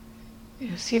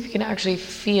see if you can actually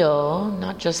feel,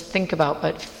 not just think about,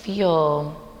 but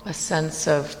feel a sense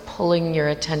of pulling your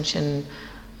attention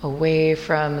away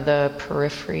from the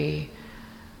periphery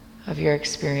of your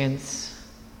experience.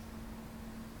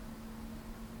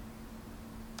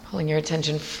 Pulling your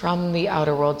attention from the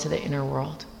outer world to the inner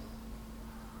world.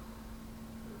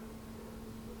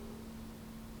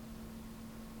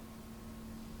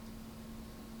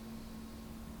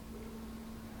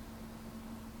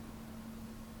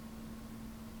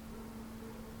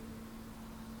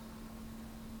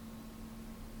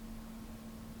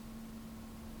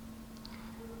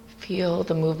 Feel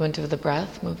the movement of the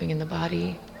breath moving in the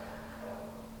body.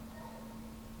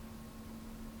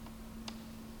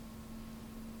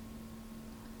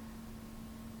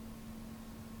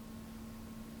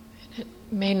 And it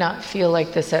may not feel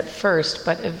like this at first,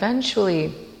 but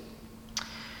eventually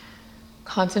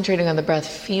concentrating on the breath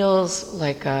feels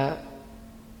like a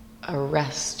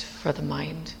rest for the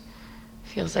mind.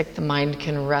 Feels like the mind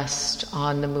can rest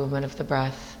on the movement of the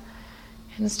breath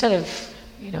instead of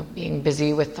being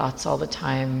busy with thoughts all the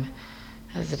time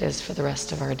as it is for the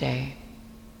rest of our day.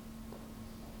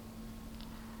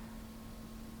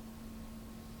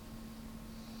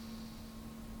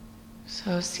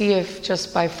 So see if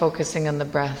just by focusing on the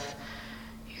breath,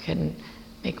 you can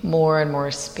make more and more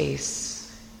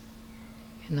space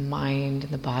in the mind,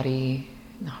 in the body,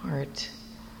 in the heart.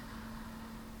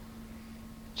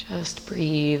 Just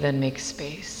breathe and make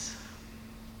space.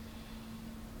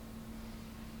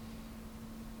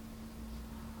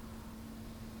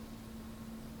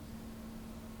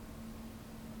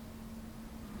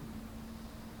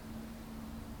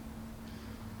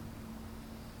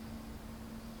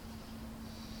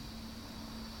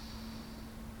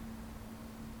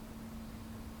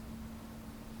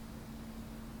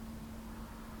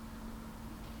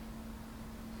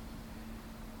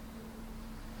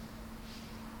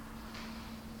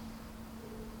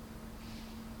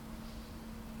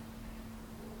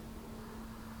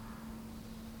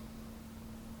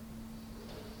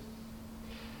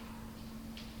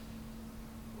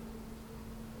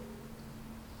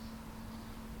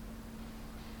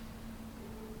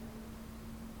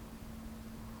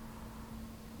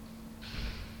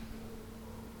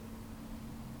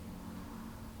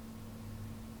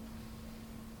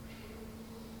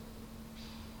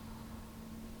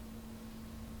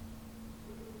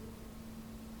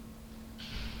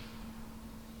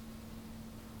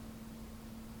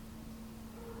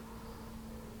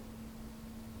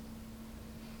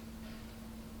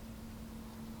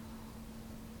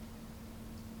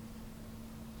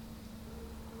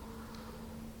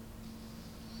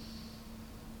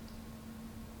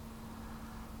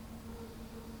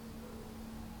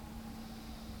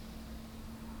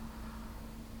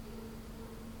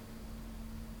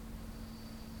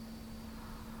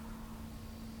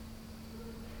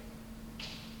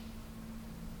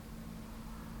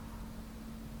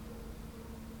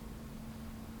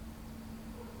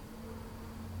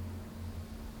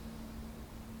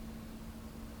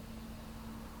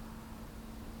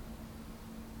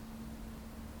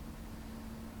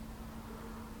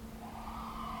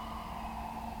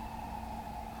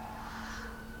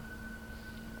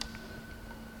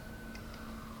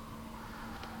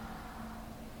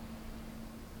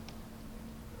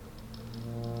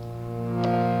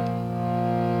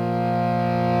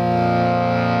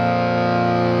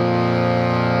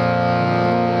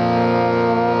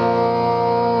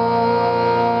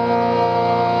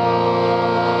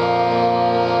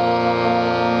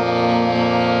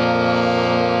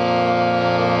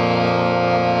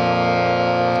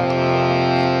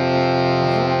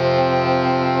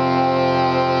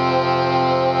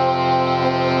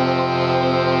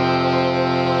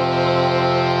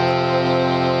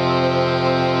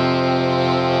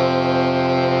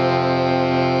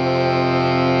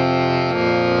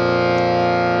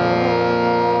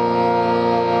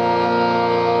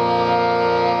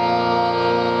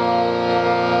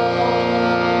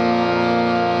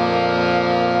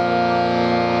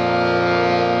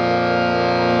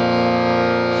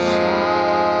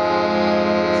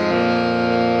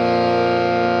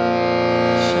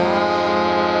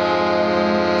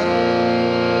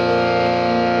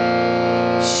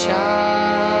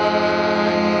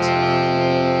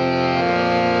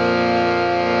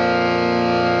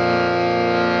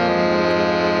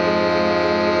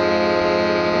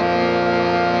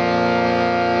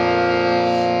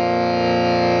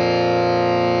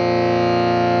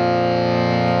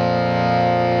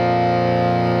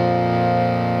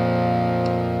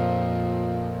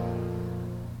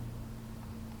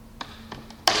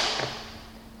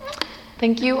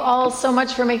 Thank you all so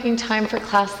much for making time for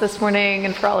class this morning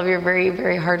and for all of your very,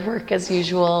 very hard work as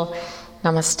usual.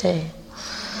 Namaste.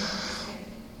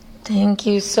 Thank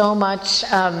you so much.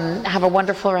 Have a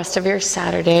wonderful rest of your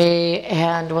Saturday,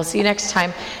 and we'll see you next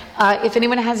time. If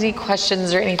anyone has any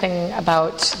questions or anything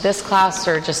about this class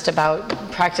or just about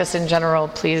practice in general,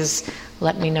 please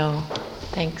let me know.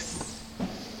 Thanks.